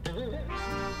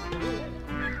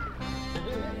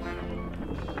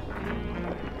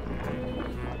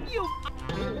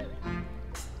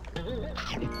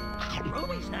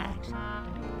 Ruby's next.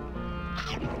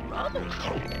 Ruby.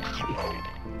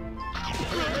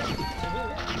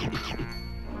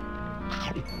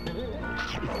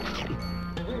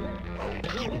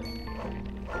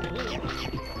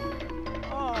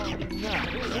 Oh, no.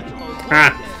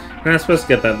 Ah! We're not supposed to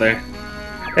get that there.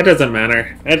 It doesn't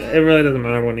matter. It really doesn't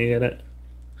matter when you get it.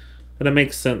 But it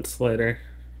makes sense later.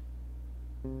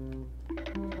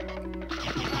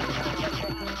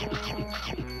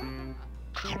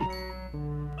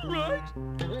 Right.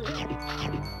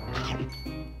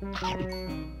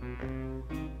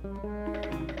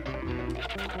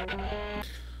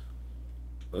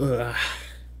 Ugh.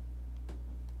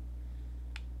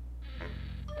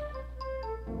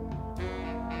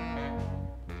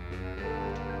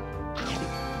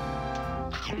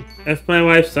 If my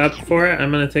wife's up for it,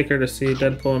 I'm gonna take her to see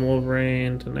Deadpool and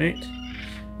Wolverine tonight.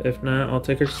 If not, I'll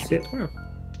take her to see it tomorrow.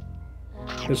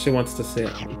 Because she wants to see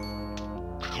it.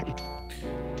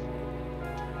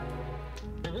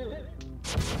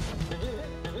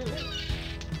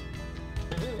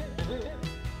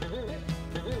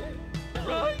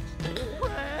 Right.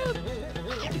 Grab.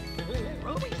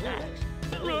 Ruby's next.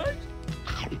 Right.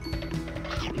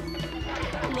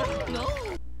 Right, no.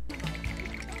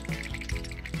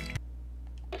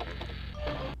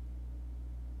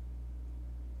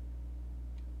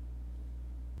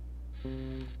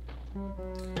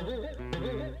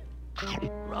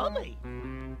 Rummy.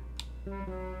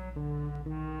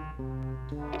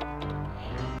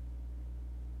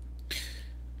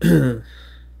 Right.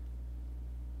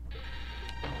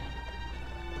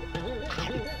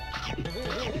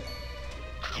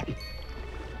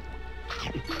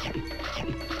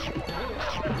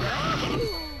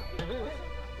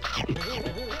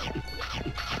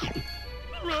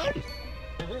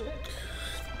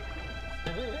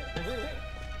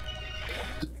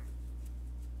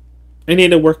 I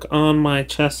need to work on my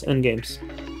chess and games.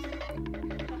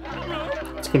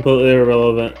 It's completely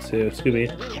irrelevant to Scooby,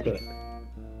 but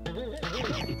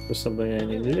it's something I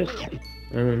need to do.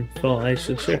 And well, I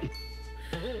should share.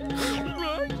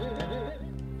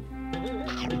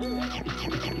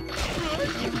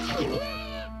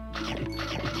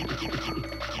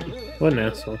 What an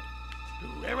asshole.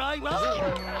 There I go.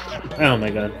 Oh my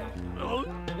god.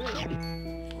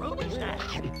 Ruby's next.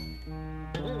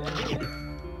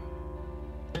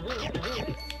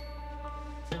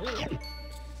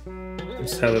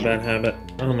 Just have a bad habit.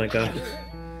 Oh my god.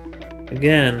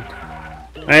 Again.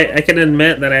 I can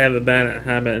admit that I have a bad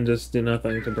habit and just do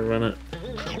nothing to prevent it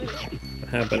from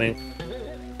happening.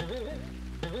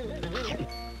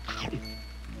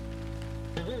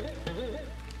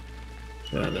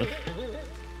 Yeah, no.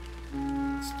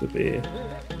 It's to be.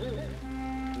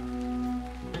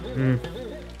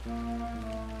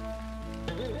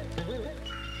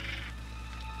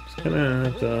 Just gonna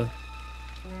have to...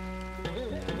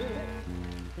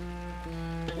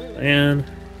 And...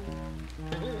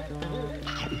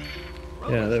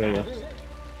 Yeah, there we go.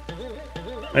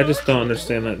 I just don't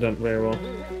understand that jump very well.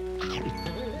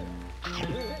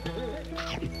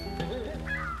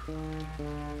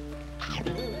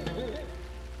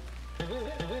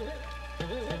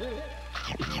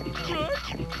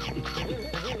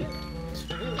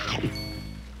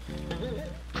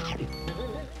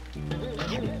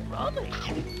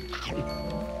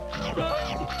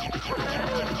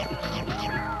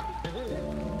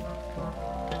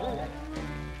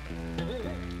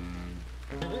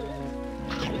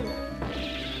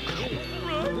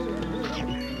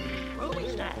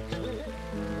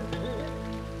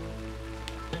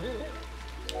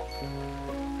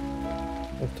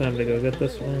 Have time to go get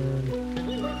this one.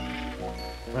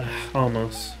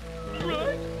 Almost.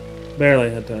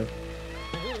 Barely had time.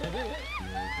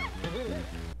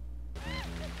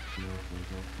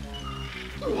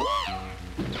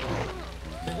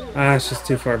 It's just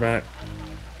too far back.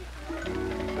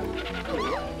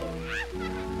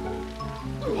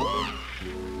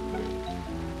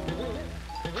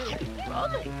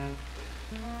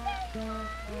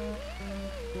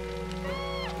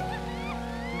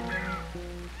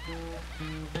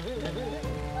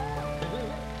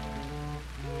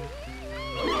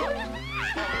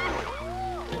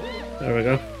 There we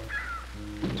go.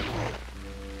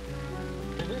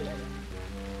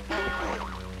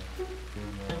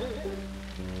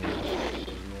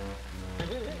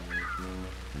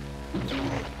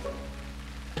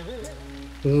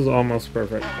 This is almost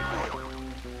perfect.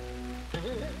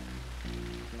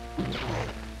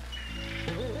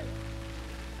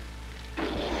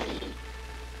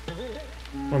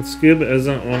 When Scooby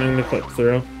isn't wanting to clip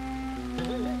through,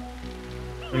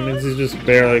 it means he's just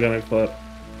barely gonna clip.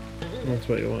 That's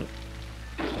what you want.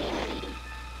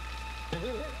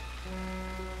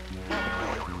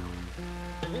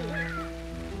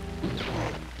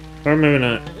 Or maybe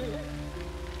not.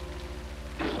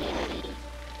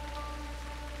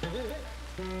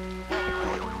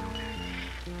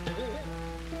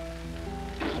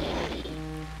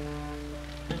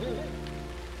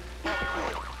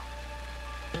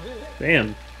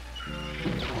 Damn.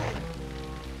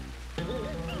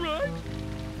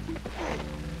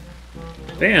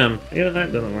 Damn, even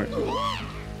that doesn't work.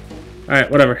 Alright,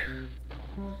 whatever.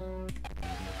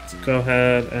 Let's go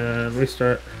ahead and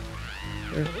restart.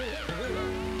 Here.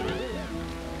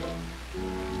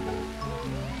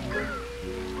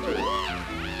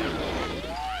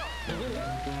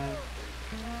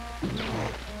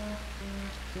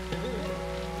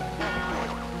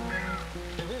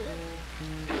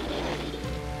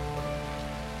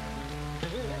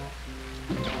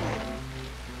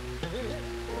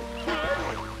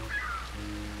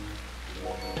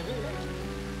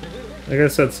 Like I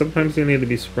said, sometimes you need to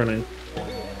be sprinting.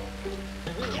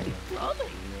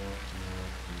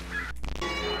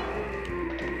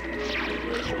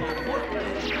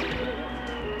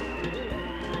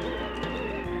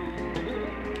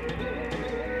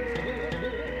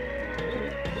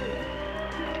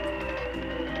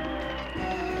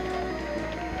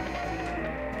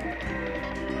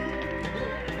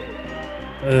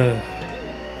 Ugh.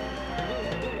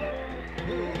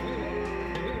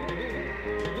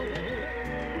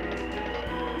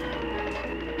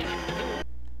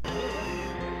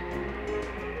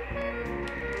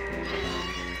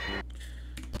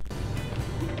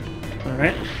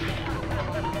 Alright.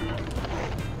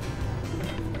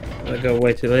 I go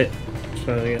way too late.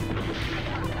 Try it again.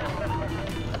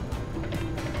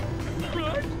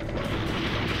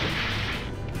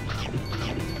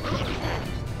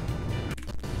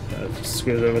 That just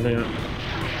screws everything up.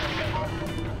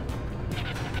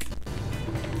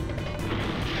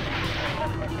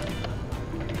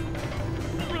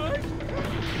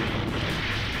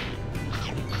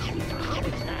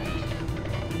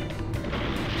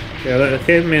 Yeah, the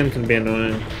caveman can be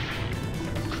annoying.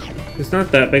 He's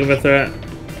not that big of a threat,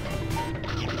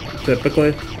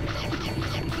 typically.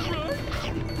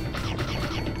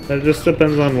 It just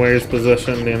depends on where he's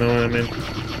positioned, you know what I mean?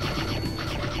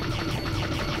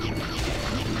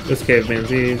 This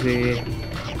caveman's easy.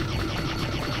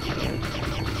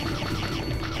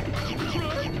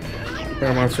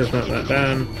 Fire monster's not that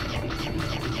bad.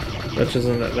 Which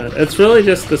isn't that bad. It's really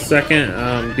just the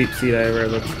second deep sea diver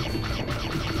that's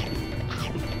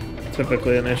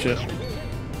typically an issue.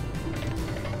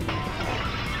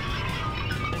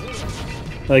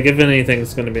 Like, if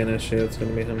anything's gonna be an issue, it's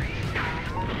gonna be him.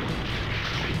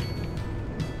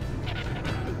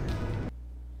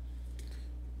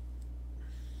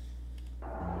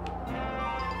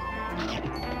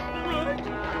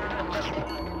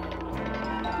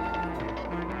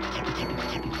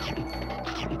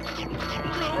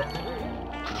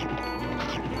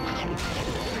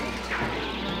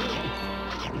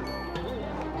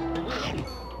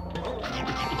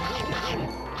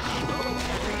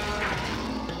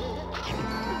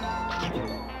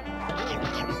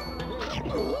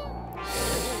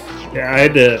 Yeah, I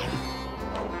had to.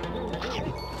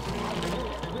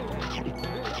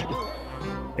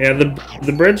 Yeah,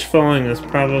 the bridge falling is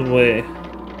probably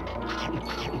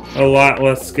a lot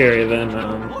less scary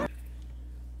than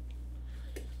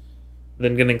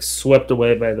getting swept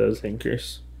away by those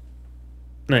anchors.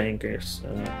 Not anchors,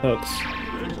 hooks.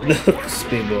 The hooks,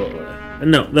 me boy.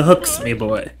 No, the hooks, me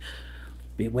boy.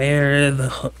 Beware the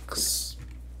hooks.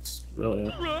 It's really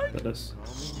what that is.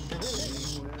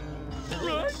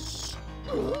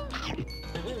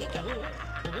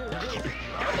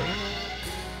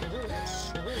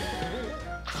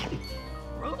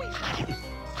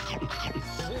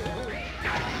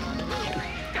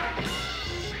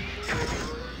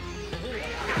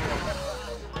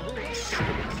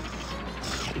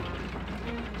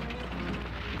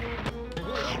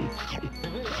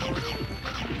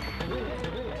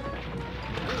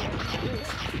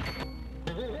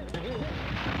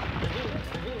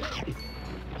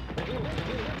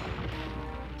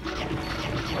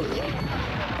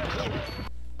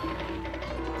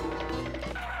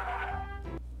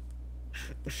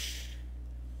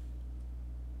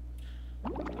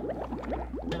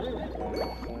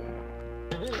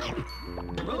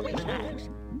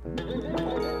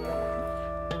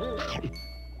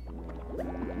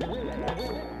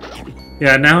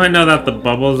 Yeah, now I know that the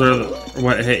bubbles are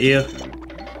what hit you.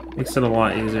 Makes it a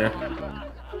lot easier.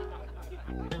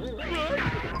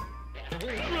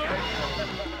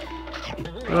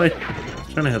 Really?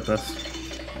 I'm trying to hit this.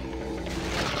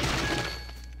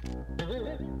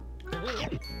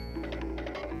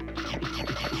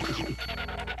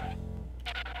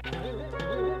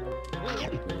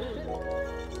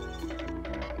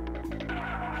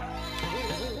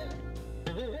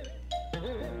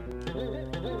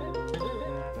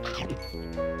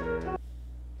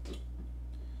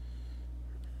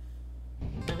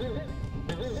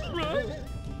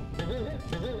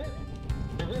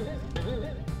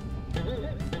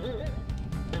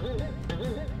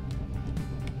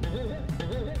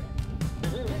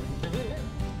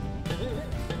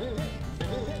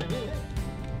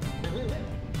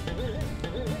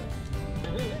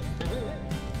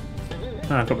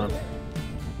 Ah, come on.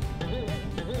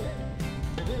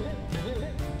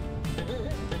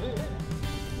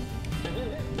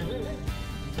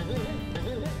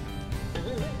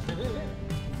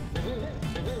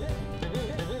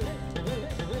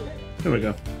 There we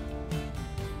go.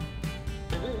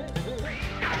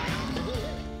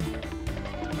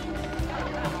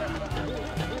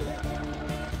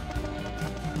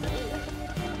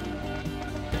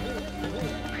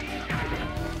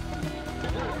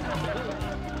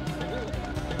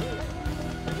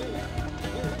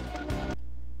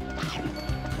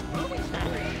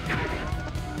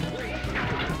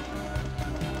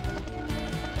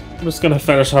 I'm just gonna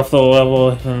finish off the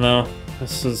level, even though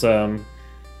this is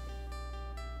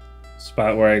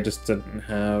spot where I just didn't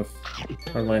have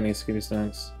hardly any Scooby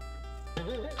snacks.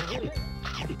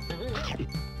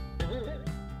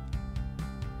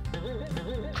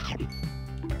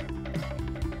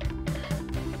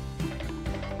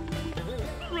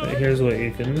 But here's what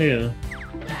you can do.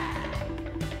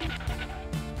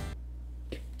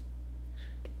 You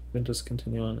can just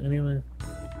continue on anyway.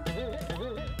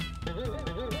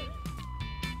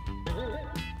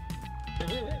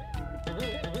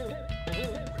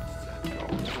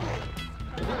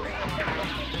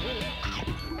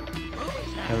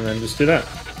 And then just do that.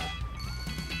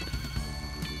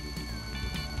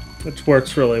 Which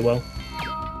works really well.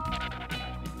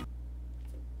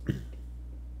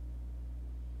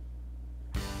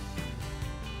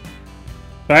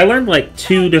 But I learned like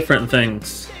two different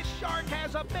things.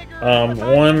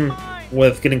 One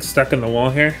with getting stuck in the wall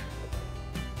here.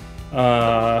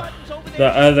 The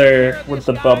other with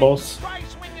the bubbles.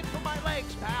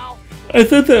 I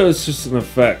thought that was just an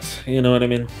effect, you know what I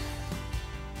mean?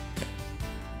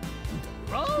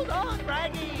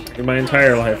 In my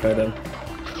entire life I did.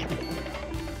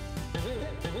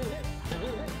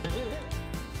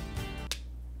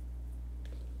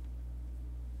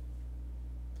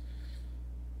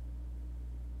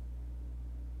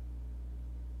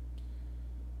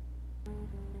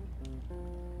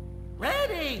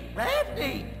 Ready!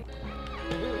 Ready!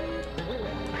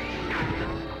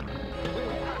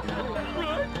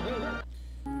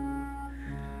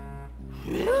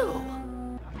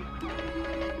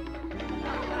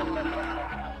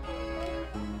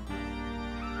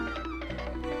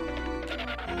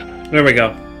 There we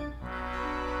go.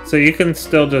 So you can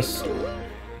still just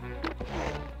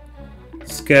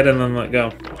skid and then let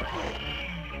go.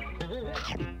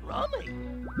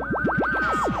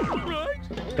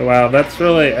 So wow, that's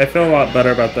really... I feel a lot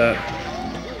better about that.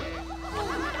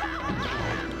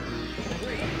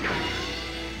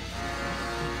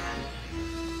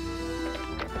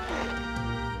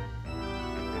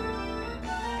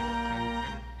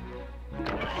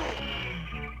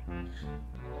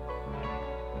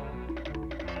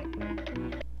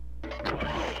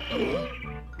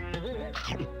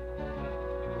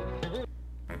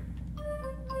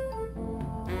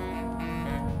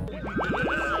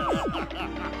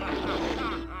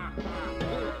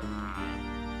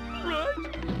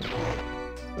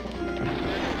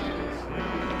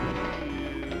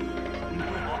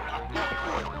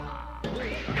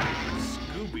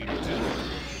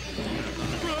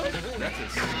 That's a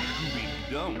Scooby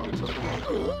dump.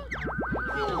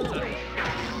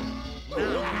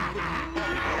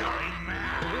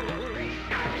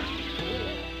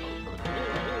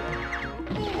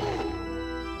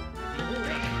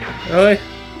 Really?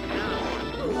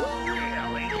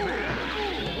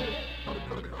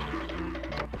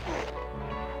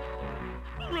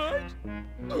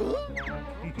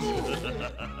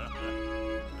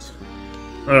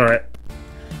 All right.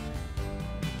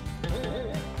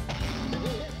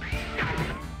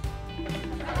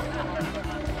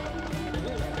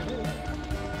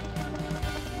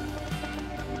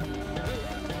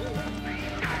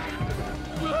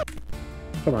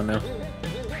 Come on now.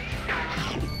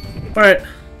 Alright.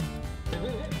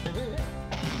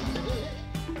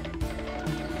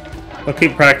 I'll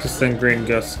keep practicing green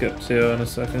ghost skip too in a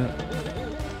second.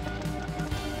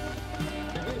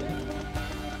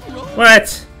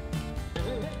 What?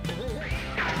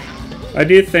 I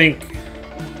do think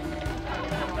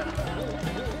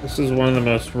this is one of the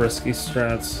most risky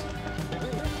strats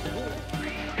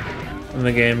in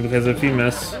the game, because if you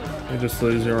miss, you just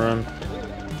lose your run.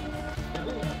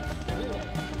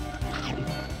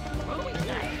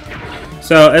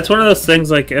 So it's one of those things,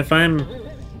 like if I'm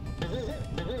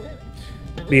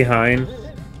behind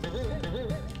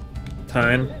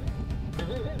time,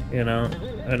 you know,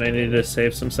 and I need to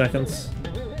save some seconds,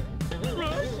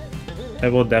 I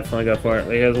will definitely go for it,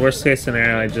 because worst case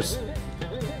scenario,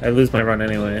 I lose my run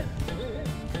anyway.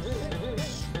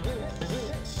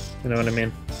 You know what I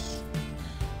mean?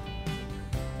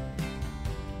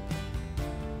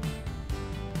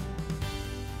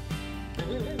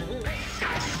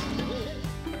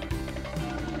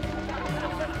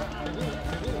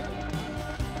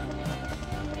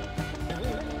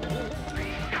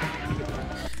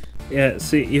 Yeah,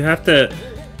 see, you have to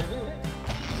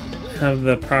have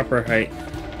the proper height.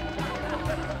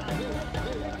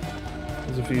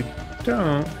 Because if you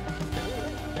don't,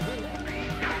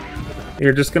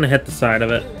 you're just gonna hit the side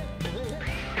of it.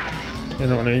 You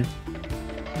know what I mean?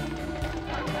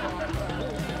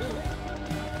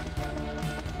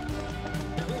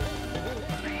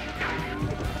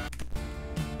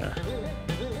 Yeah.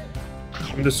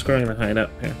 I'm just screwing the height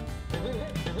up here.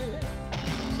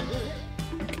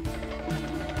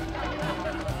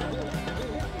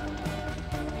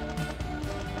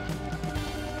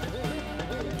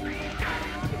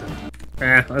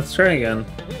 Let's try again.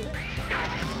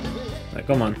 Right,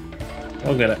 come on.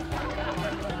 We'll get it.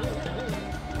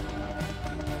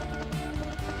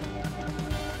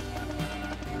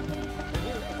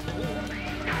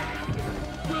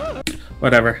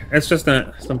 Whatever. It's just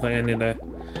not something I need to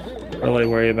really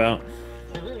worry about.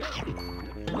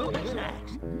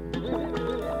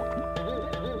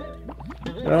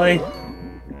 Really?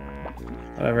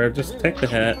 Whatever, just take the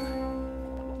hit.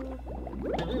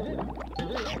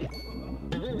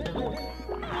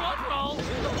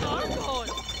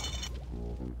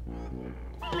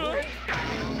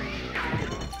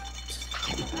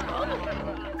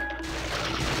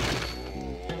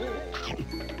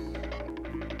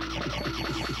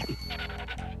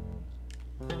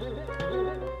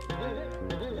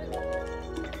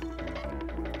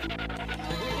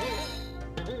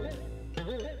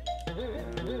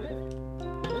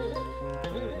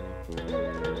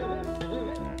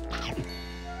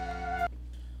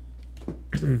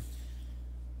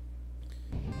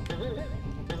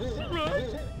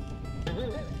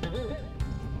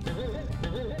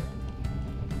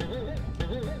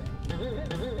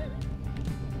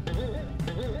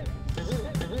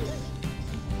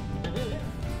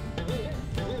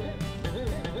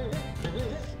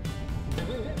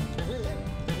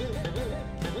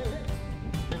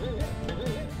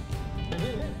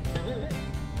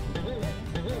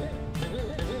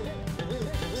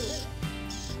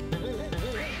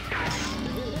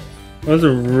 That was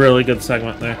a really good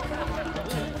segment there.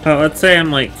 Let's say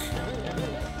I'm like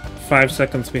 5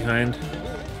 seconds behind.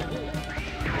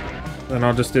 Then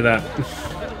I'll just do that.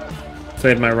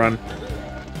 Save my run.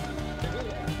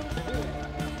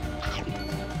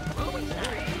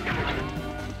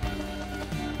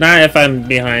 Not if I'm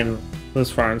behind this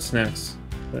far in snacks,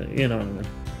 but you know what I mean.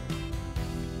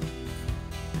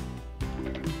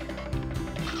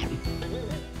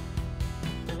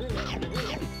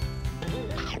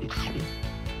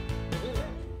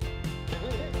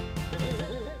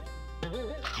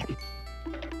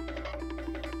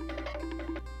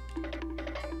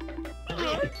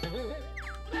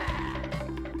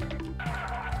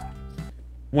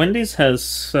 Wendy's has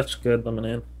such good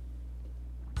lemonade.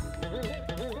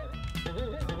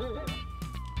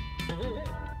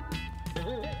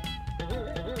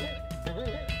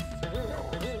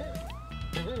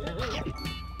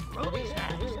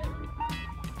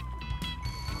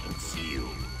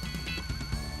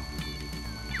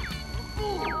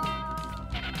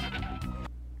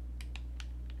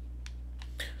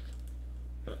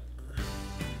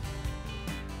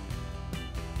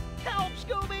 Help,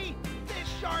 Scooby! This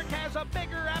shark has a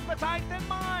bigger appetite than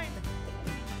mine!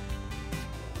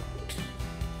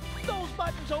 Those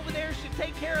buttons over there should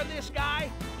take care of this guy.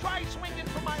 Try swinging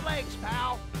for my legs,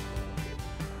 pal.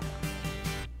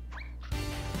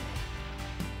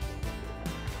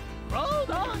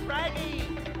 Hold on, Raggy!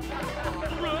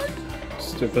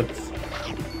 Stupid.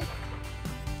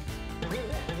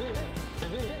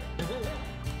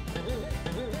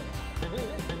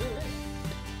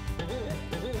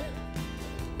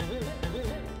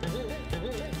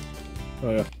 Oh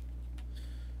yeah.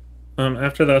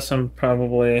 After this, I'm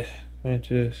probably going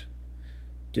to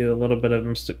do a little bit of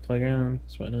Mystic Playground.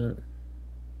 So why not?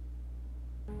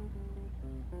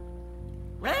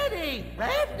 Ready!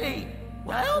 Ready!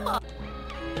 Well,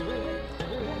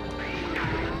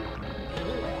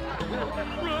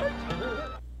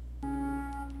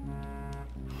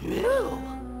 Phew.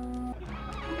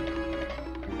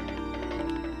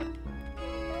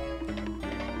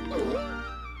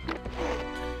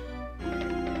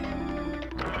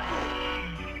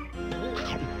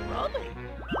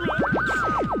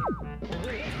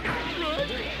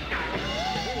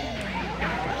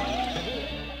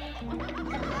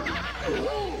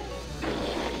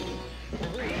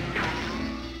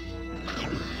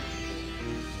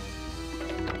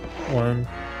 One,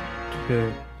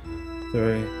 2,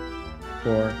 3,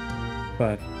 4,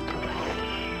 5.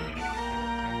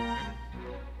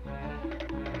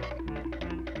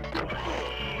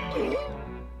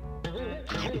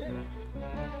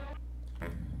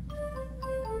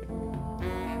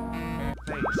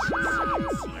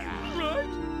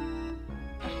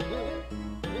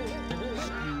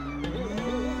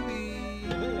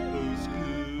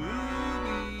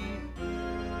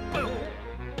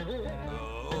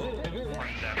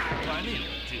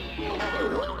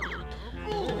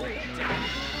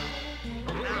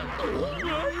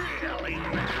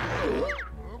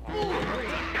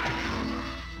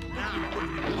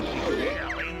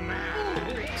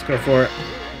 Let's go for it.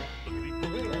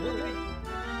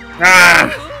 Ah!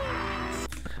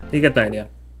 You get the idea.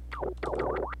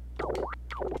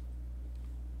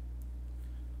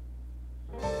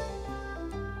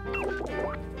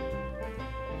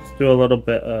 Let's do a little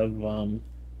bit of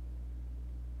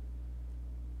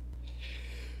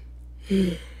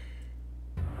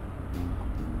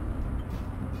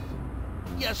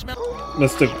Yes, ma'am.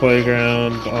 Mystic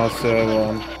Playground.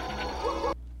 Also,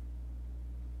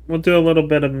 we'll do a little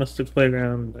bit of Mystic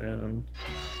Playground and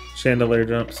Chandelier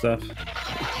Jump stuff.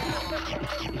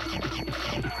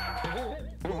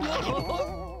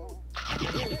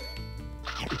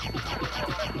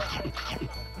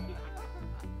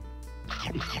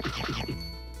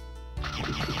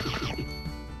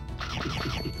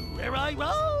 There I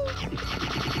roll!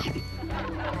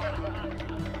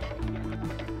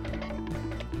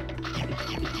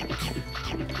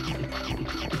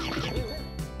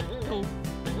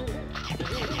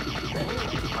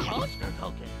 A monster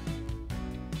token.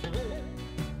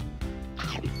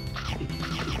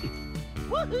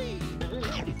 Whoopee!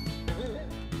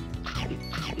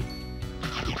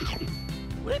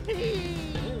 Whippy!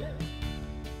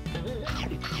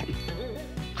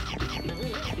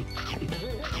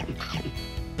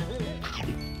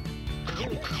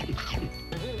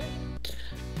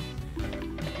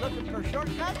 Looking for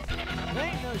shortcuts? There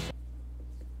ain't no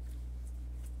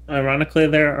Ironically,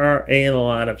 there are a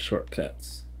lot of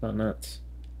shortcuts. Not nuts.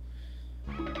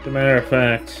 As a matter of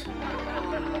fact,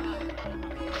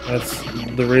 that's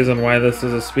the reason why this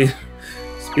is a speed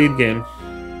game.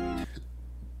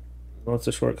 Lots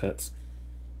of shortcuts.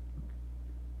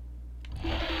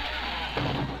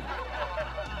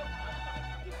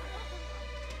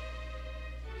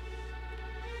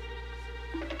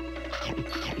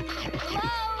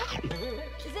 Hello?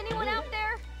 Is anyone out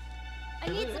there? I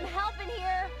need some help in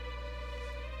here.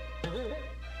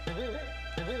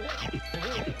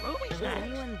 Is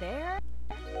anyone there?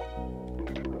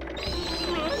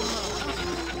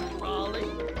 Raleigh?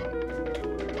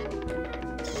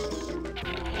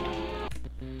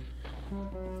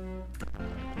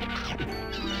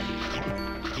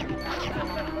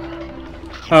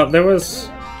 Oh, there was...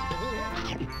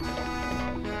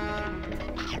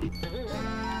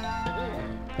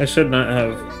 I should not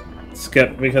have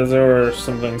skipped because there were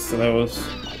some things that I was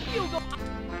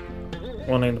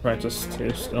wanting to practice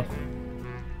too still.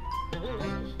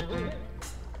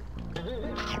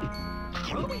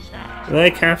 Do they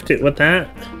have to with that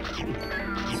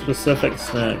specific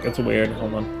snack? It's weird.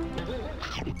 Hold on.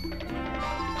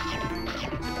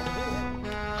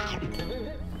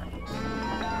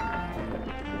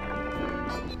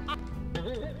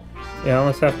 Yeah, I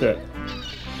almost have to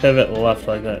pivot left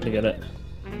like that to get it.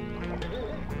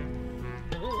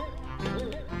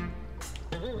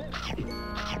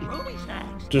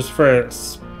 Just for a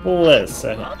split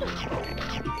second.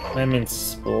 I mean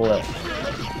split.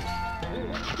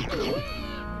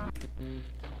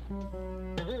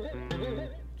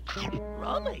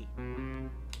 Raleigh?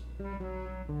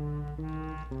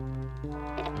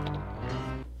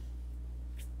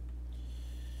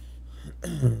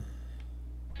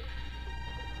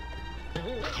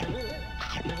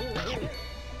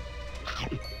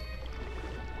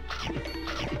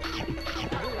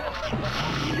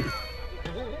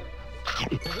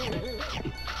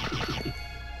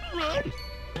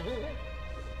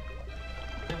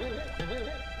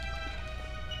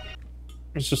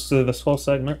 Let's just do this whole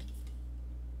segment.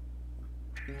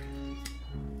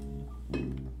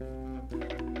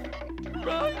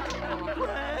 Run,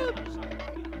 crabs!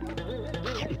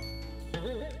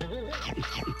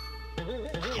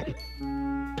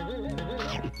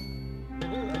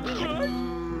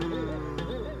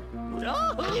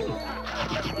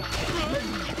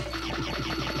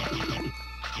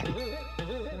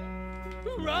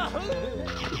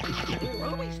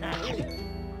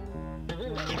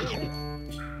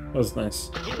 That was nice.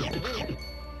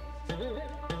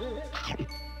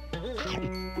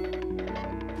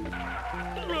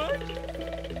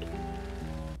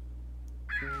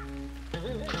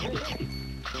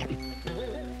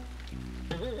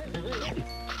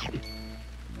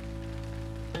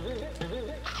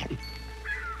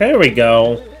 There we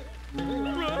go.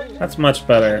 That's much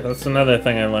better. That's another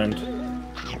thing I learned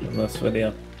in this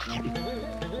video.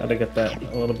 How to get that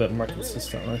a little bit more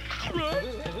consistently.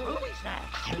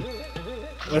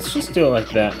 Let's just do it like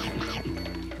that.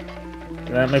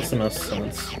 That makes the most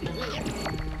sense.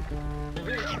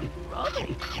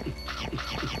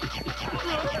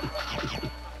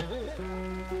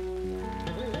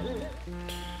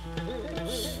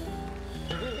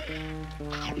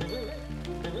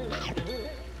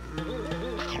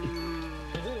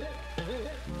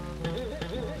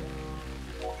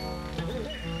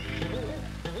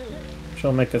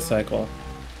 She'll make a cycle.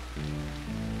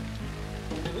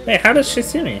 Hey, how does she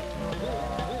see me?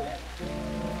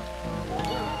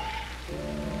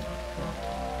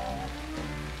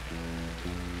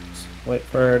 Just wait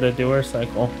for her to do her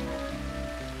cycle.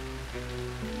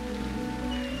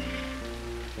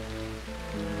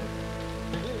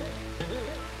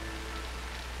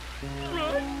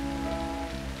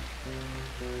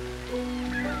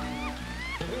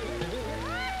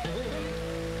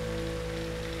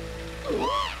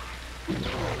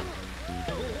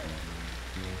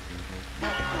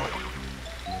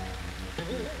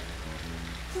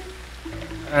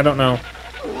 I don't know.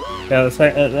 Yeah,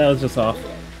 that was just off.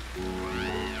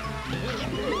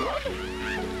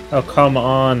 Oh, come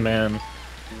on, man.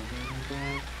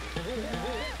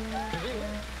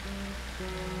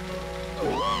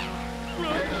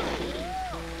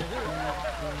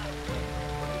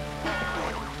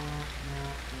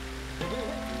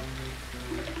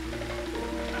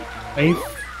 Are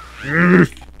you...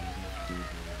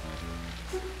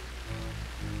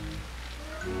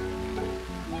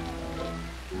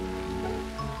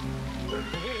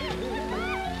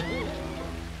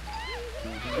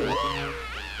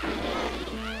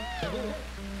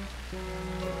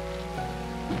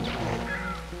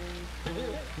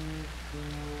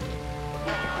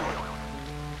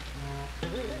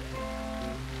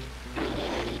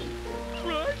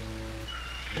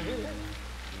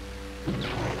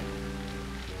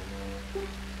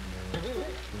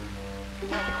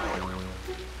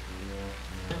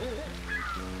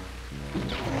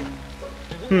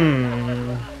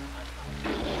 Hmm.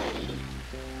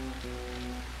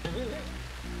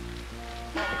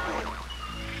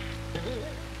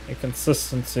 The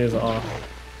consistency is off.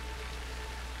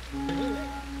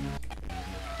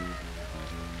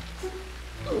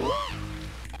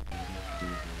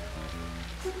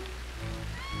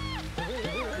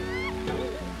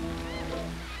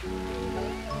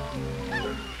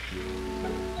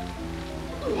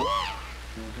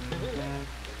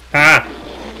 Ah!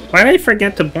 Why did I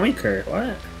forget to boink her?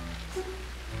 What?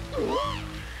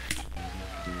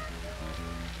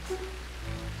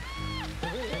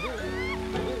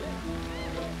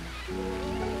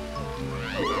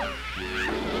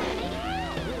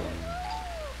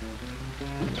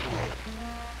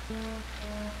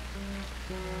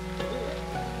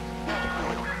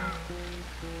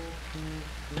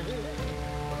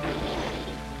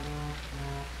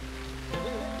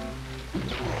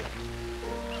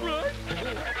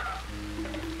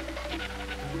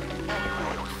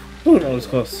 Ooh, that was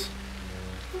close.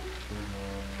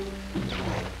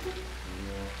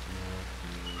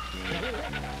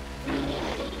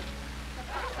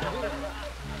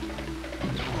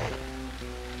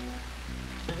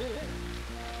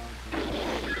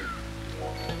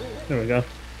 There we go.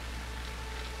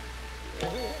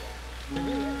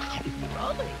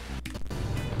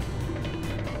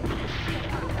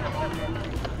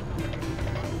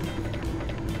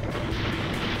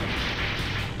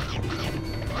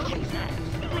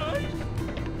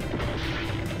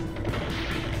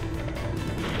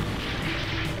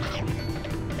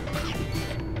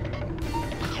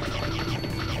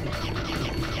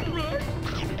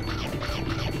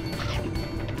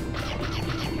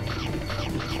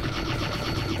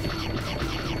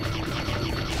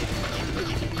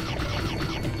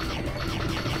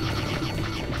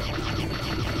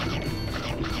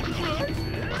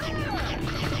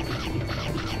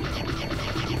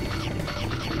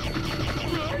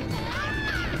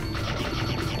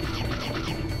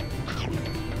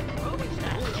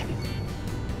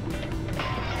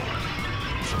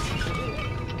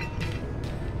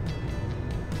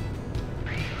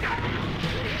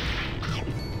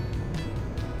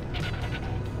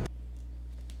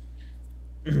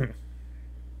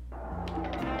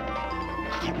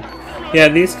 Yeah,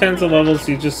 these kinds of levels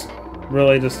you just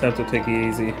really just have to take it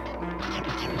easy.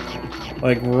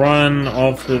 Like, run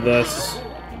all through this.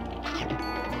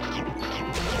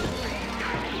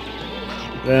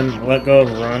 Then let go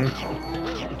of run.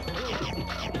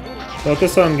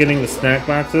 Focus on getting the snack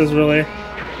boxes, really.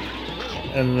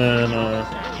 And then,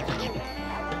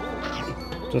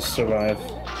 just survive.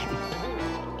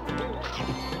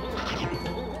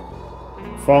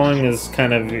 Falling is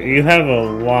kind of... You have a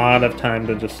lot of time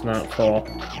to just not fall.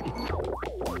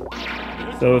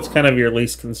 So it's kind of your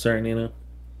least concern, you know?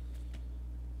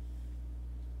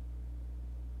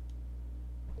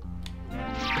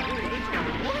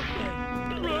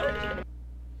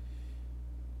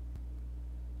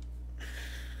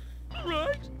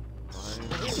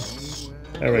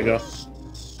 There we go.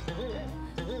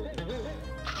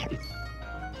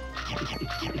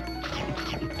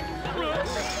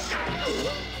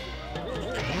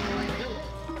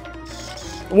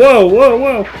 Whoa, whoa,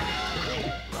 whoa!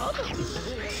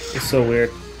 It's so weird.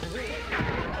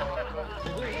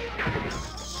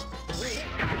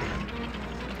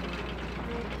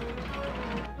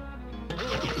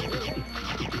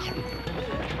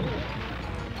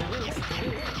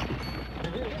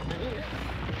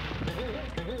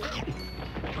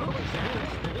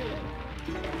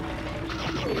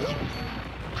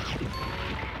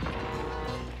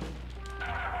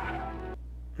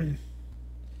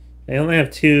 I only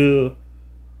have 2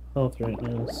 health right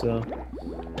now, so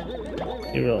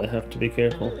you really have to be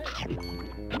careful.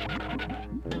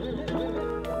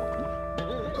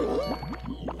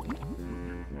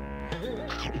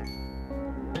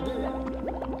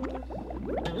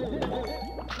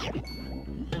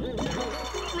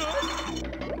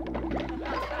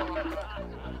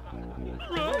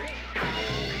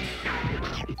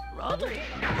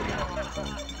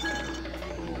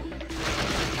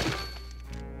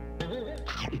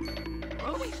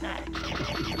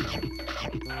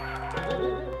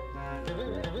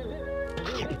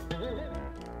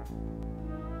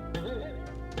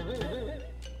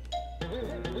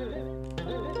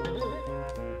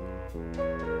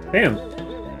 Bam!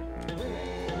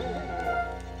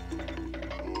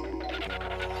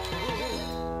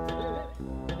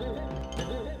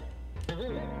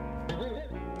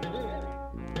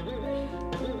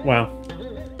 Wow.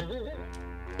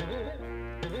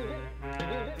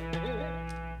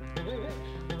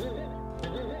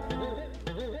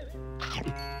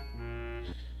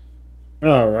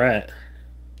 All right.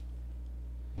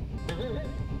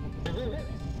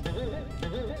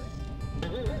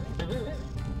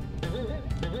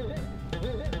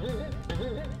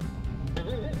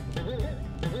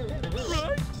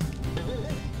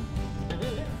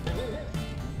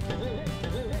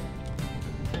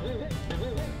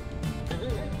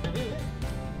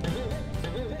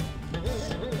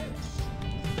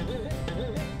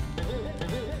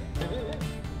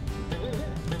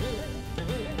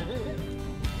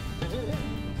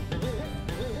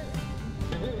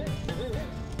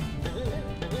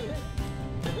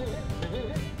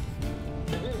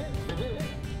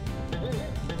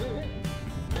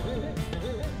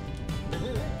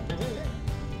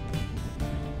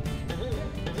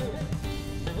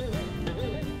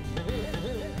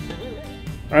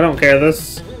 I don't care.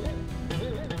 This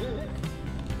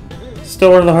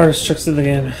still one of the hardest tricks in the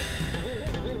game.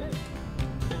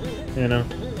 You know,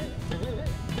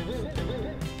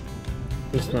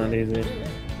 it's not easy.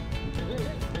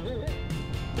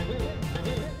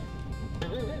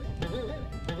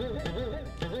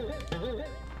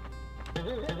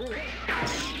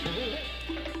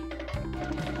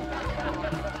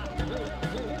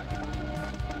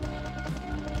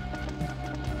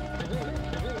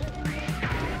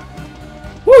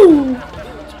 Woo!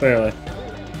 It's barely.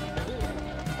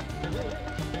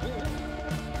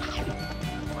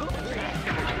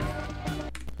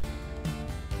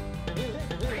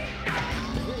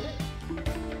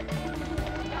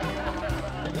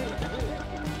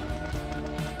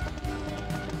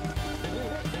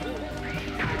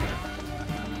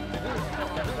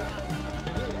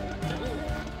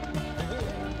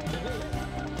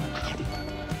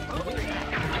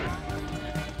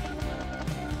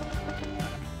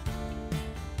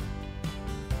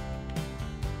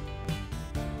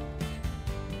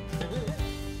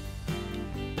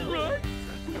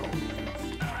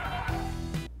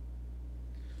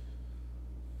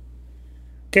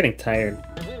 Getting tired.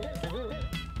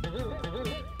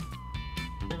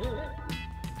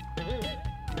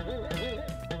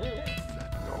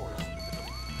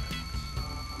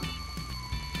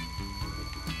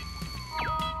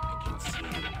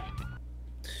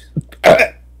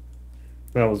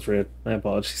 That was rude. My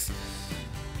apologies.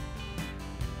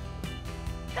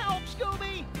 Help,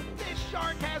 Scooby! This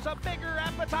shark has a bigger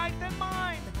appetite than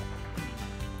mine!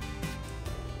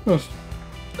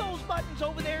 Those buttons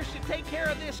over there should take care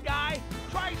of this guy.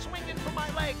 Try swinging for my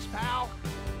legs, pal.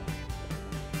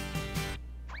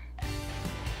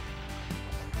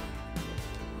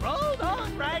 Hold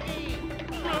on, Raggy!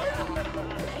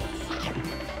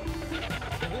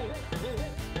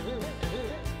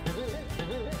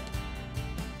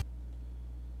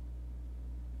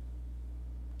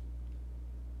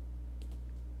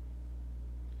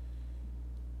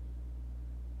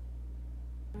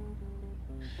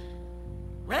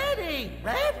 Ready!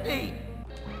 Ready!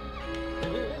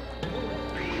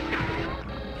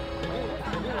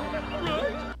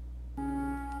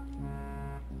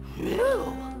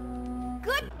 Phew.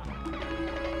 Good.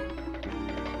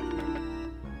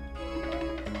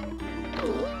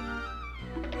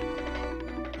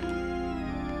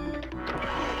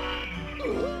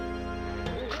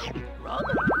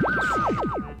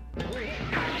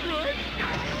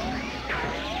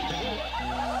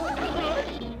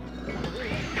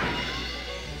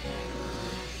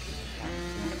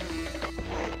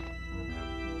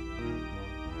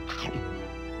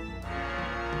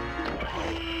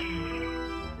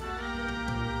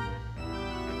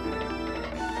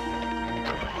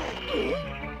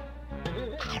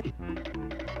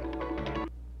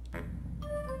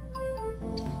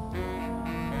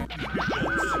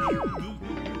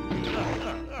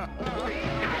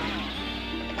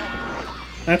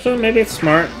 Actually, maybe it's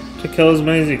smart to kill as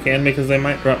many as you can because they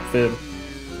might drop food.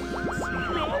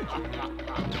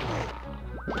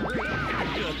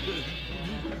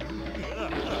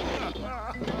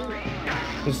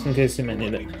 Just in case you might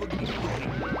need it.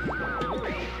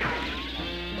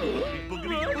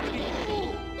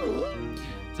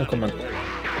 Oh, come on.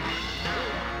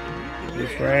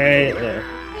 He's right there.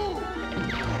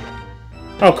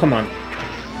 Oh, come on.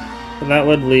 That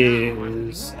would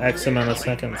lose X amount of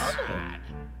seconds.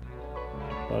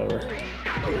 Whatever.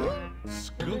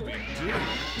 Scooby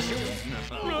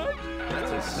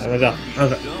There we go.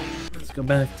 Okay. Let's go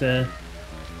back to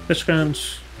Fish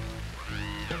Crunch.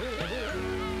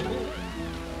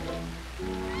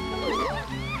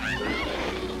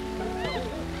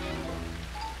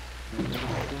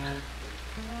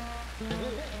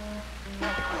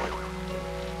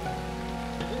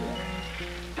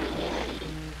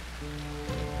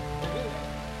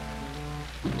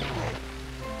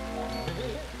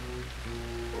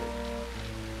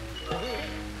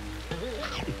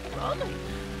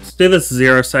 Let's do this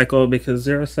zero cycle because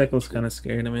zero cycle is kind of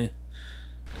scary to me.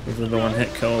 These are the one hit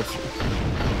kills.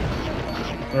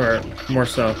 Or more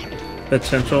so,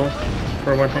 potential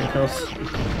for one hit kills.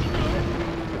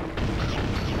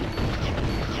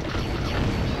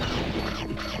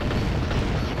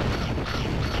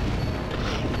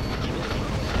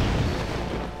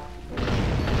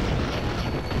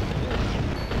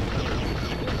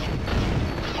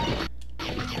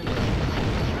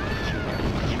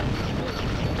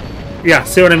 Yeah,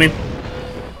 see what I mean?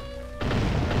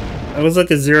 It was like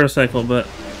a zero cycle, but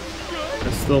I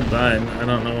still died. I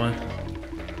don't know why.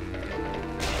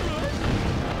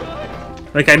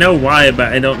 Like, I know why,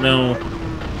 but I don't know...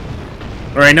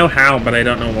 Or I know how, but I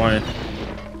don't know why.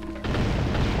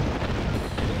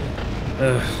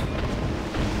 Ugh.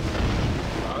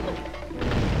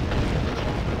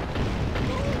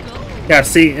 Yeah,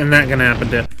 see, and that gonna happen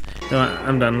too. No,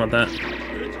 I'm done with that.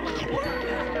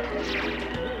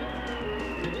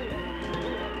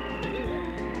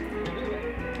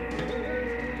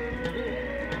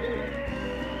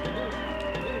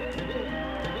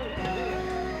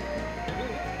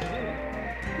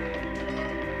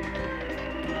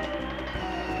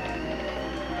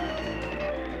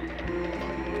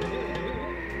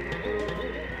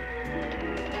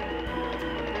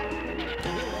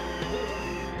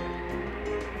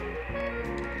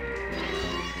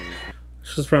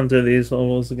 Just run through these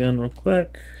levels again real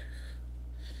quick.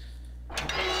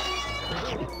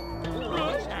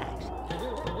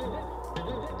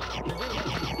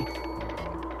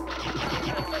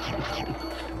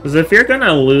 Because if you're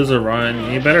gonna lose a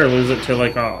run, you better lose it to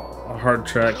like a hard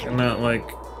track and not like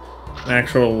an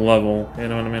actual level, you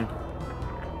know what I mean?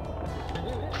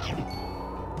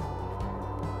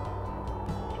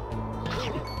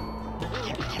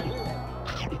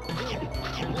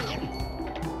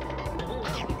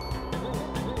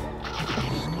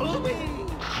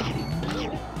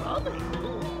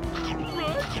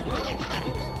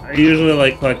 I usually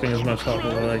like collecting as much health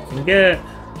as I can get.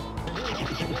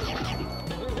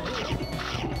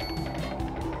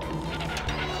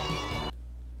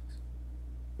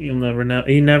 You'll never know.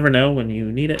 You never know when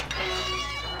you need it.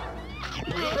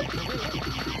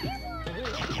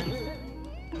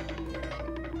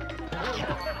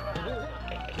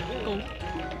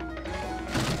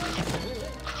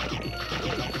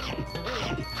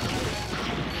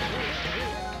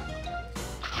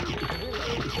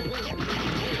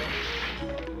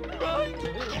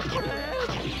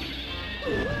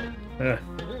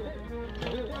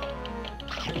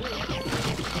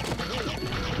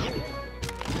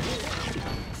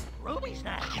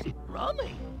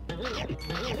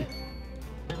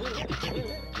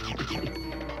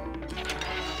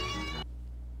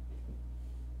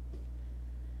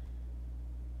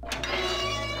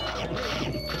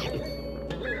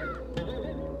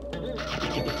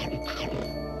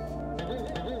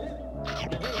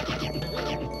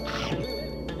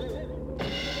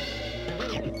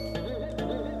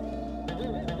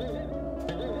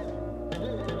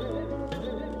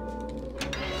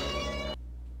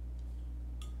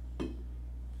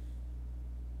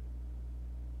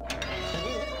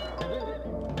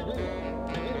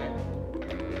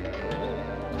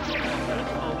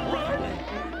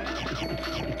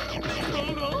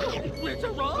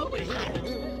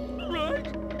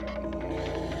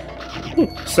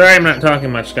 Sorry I'm not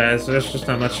talking much, guys. There's just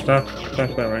not much to talk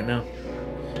about right now.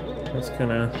 Just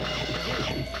kinda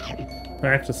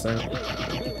practicing.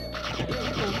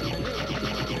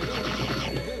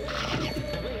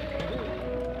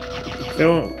 I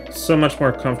feel so much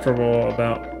more comfortable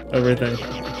about everything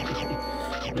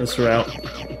this route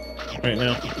right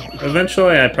now.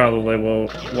 Eventually I probably will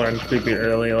learn creepy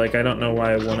early, like I don't know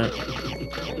why I wouldn't.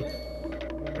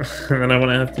 And then I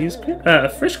wouldn't have to use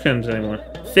fish cringe anymore.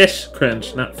 Fish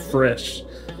cringe, not frish.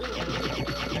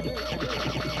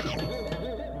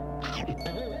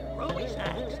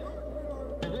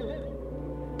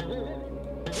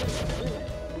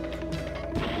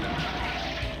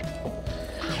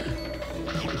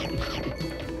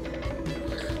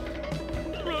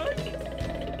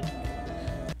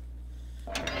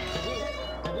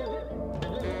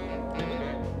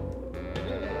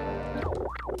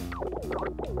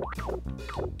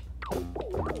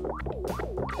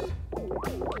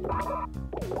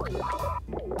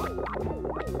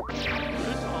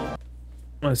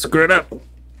 I screwed up.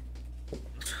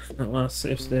 Not last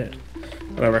safe state.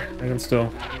 Whatever, I can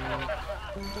still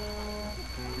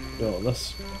do all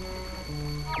this.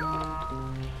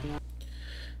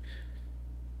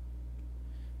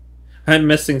 I'm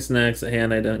missing snacks at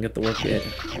hand. I didn't get the work yet.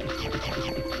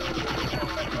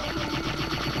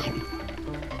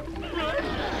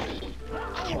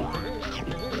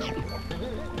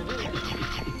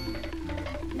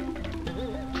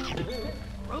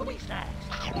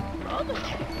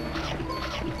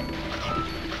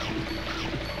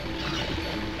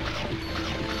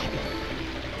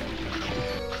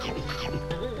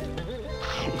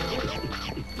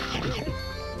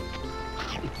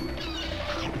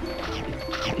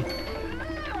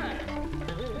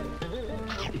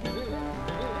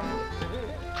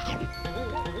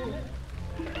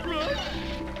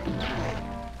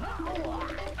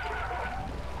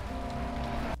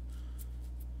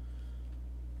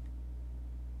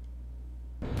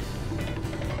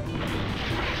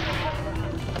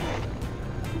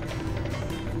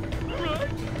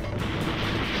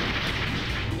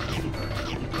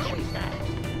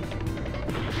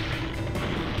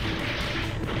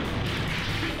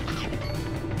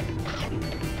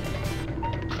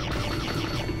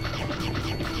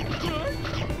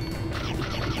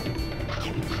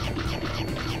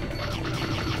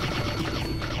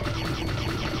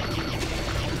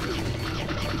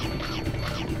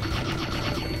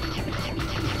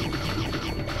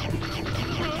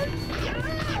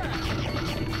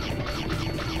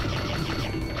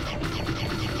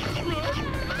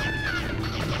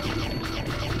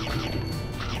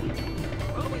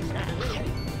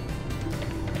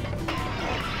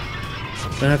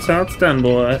 That's how it's done,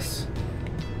 boys.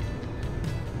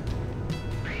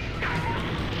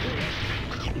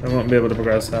 I won't be able to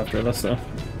progress after this, though.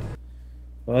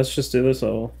 Well, let's just do this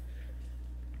level.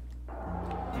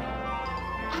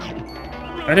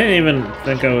 I didn't even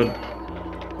think I would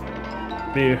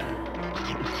be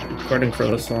recording for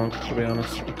this long, to be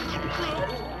honest.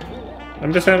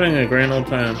 I'm just having a grand old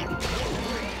time.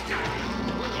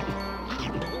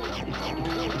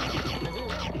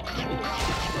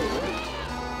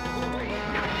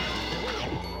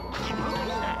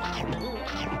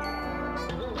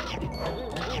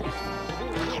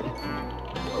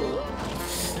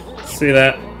 See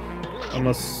that?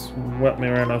 Almost swept me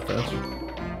right off this.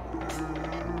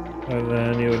 And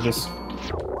then you would just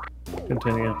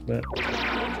continue. But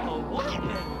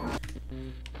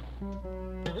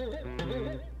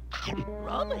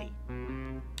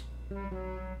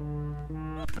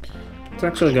let's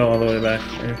actually go all the way back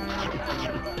here.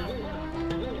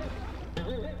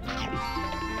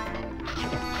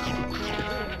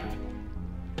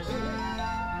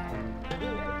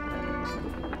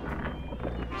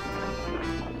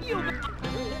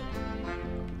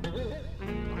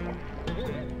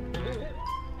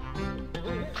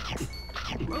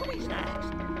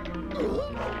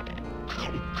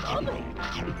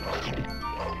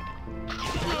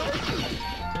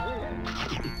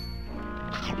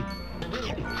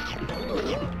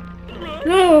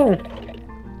 No!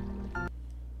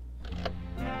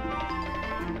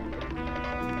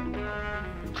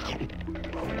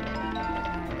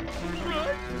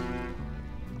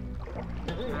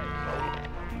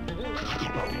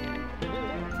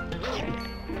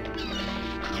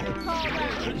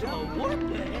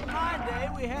 In my day,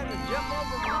 we had to jump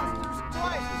over monsters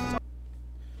twice as tall.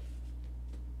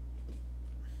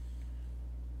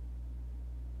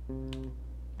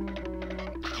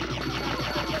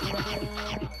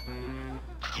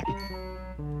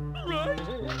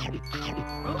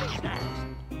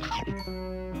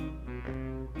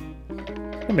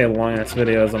 It's gonna be a long ass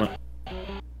video, isn't it?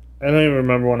 I don't even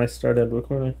remember when I started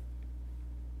recording.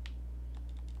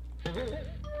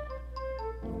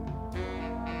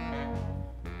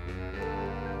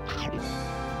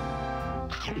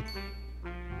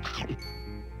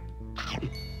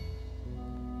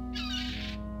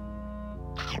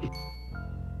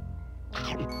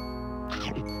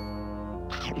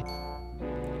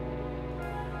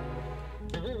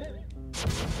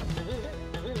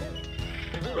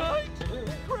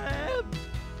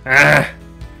 Ah!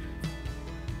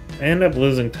 I end up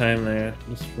losing time there,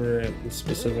 just for a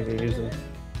specific reason.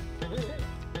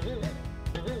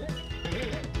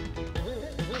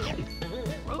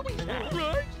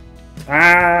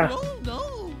 Ah!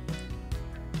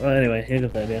 Well, anyway,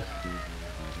 here's the idea.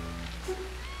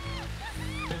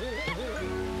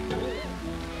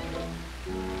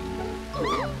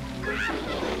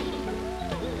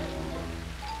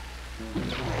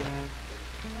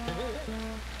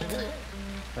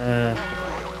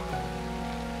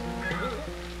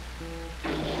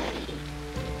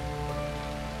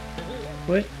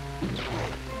 Wait.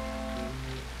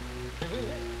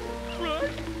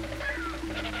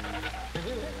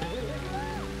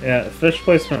 Yeah, fish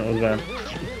placement was bad.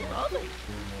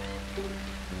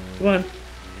 Come on.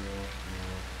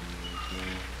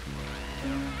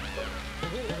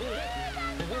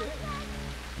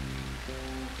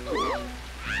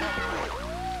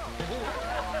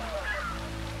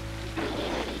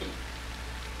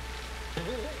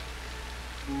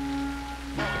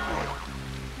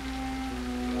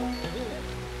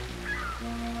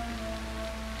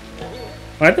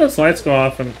 Why'd those lights go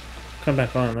off and come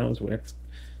back on? That was weird.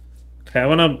 Okay, I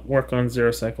want to work on Zero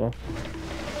Cycle.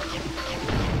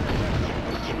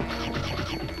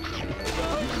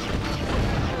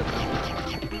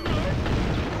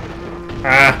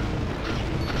 Ah!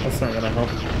 That's not gonna help.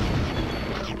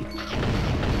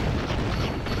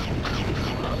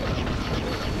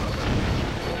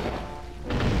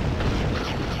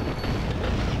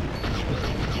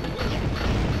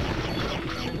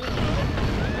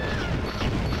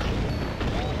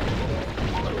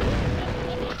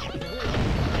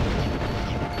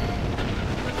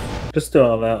 Just do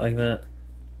all that like that.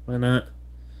 Why not?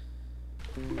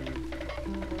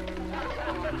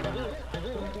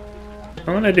 I'm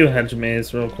gonna do Hedge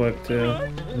Maze real quick too,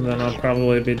 and then I'll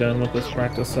probably be done with this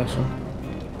practice session.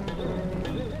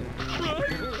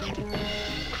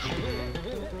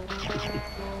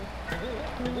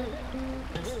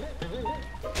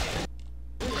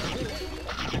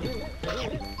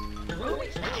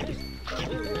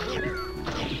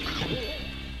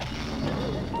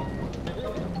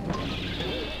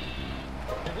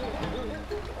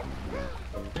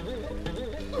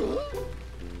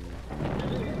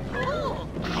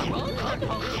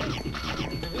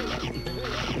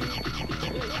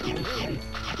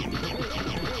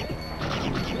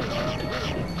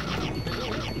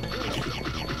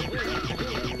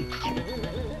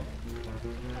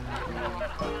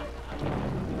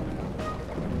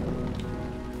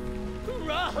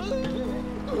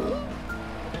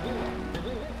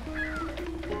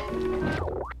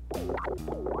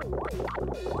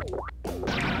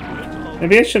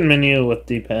 Maybe I should menu with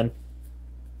D-pad.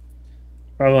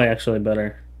 Probably actually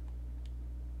better.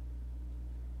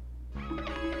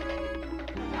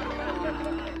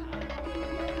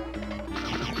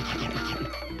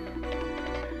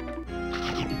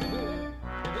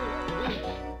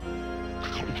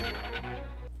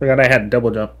 Forgot I had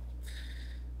double jump.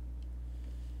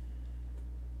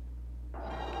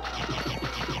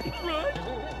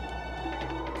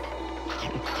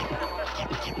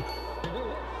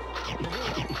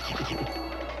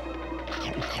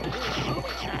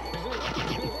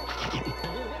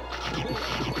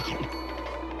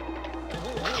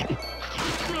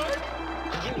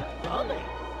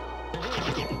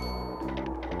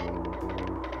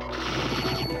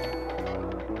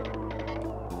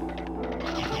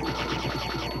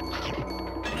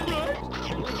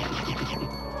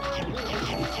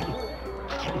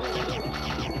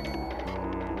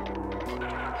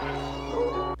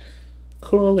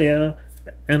 Cool, yeah.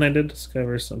 And I did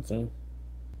discover something.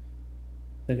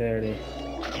 I think I already...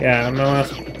 Yeah, on my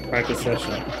last practice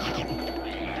session.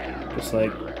 Just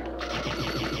like...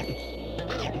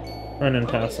 running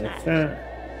past like that.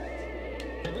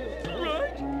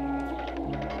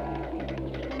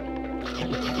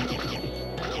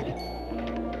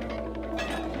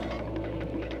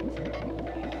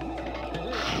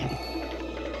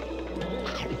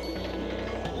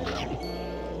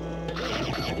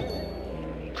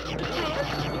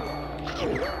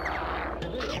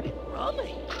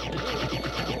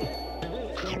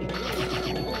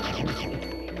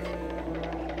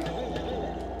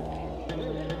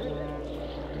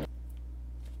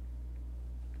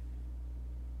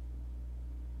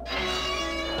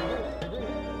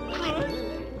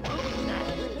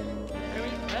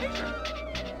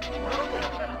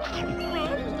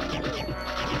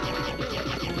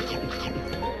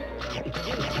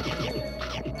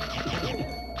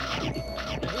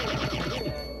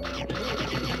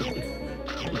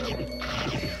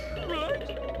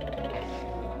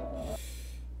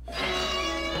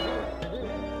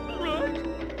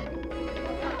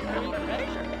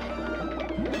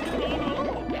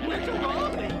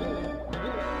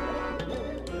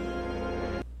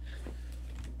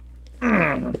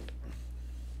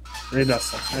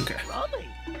 Redusting, okay.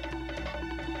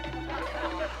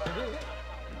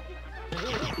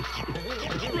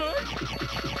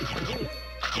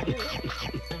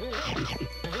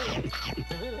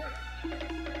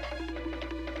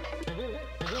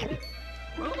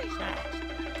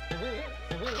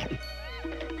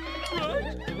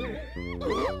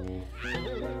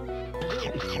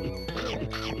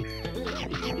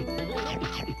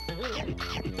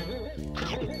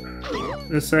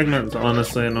 This segment's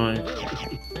honestly annoying.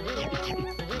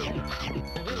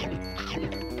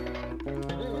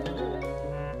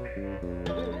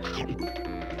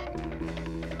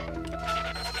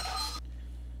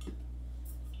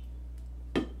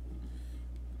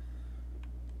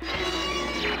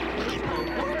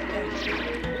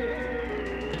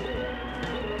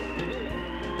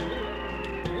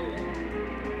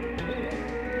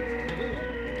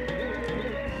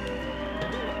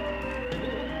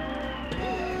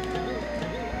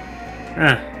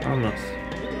 Ah, almost.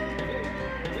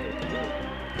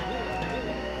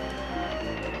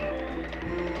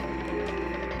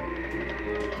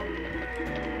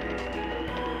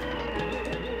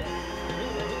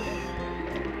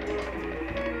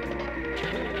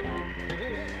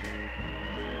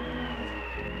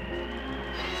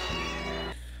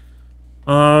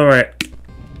 Alright.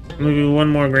 Maybe one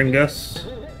more green gust.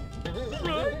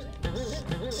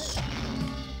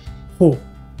 Oh.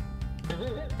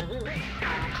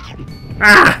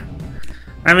 Ah!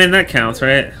 I mean, that counts,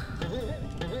 right?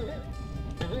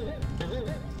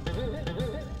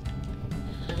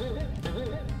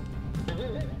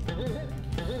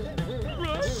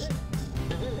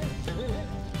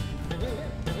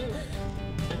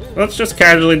 Let's just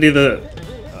casually do the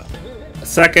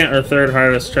second or third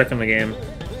hardest trick in the game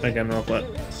again real quick.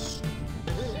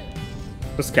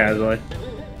 Just casually.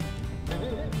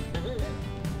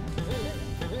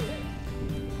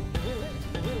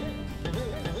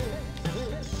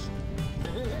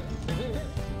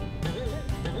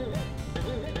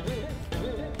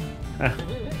 Ah.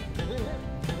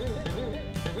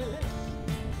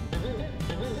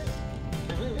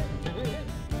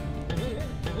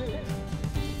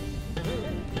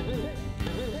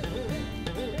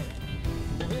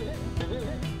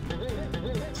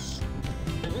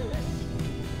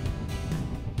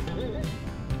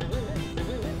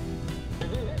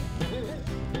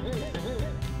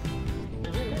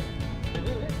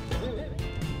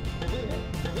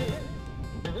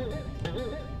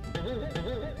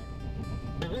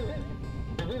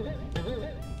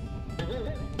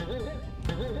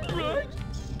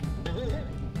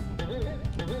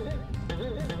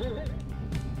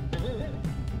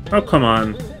 Oh, come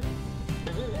on.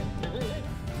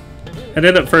 I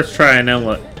did it first try, and now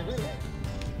what?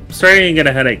 I'm starting to get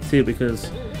a headache, too,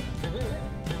 because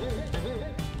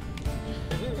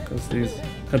these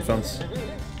headphones.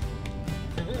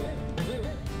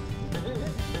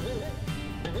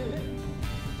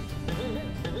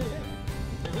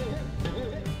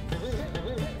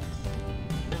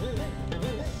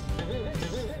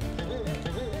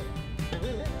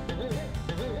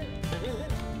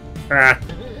 Ah!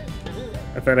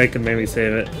 I thought I could maybe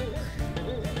save it.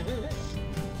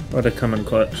 What a come in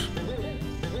clutch.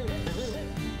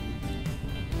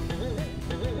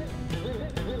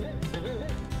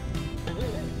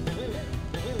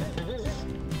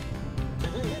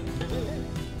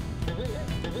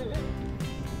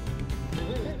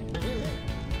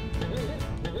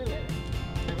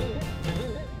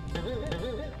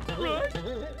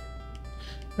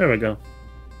 There we go.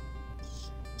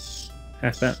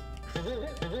 Half that.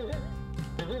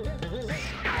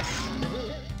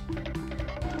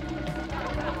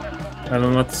 And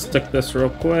then let's stick this real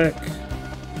quick.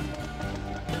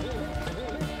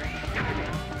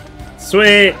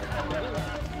 Sweet!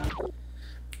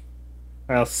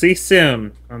 I'll see you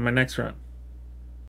soon on my next run.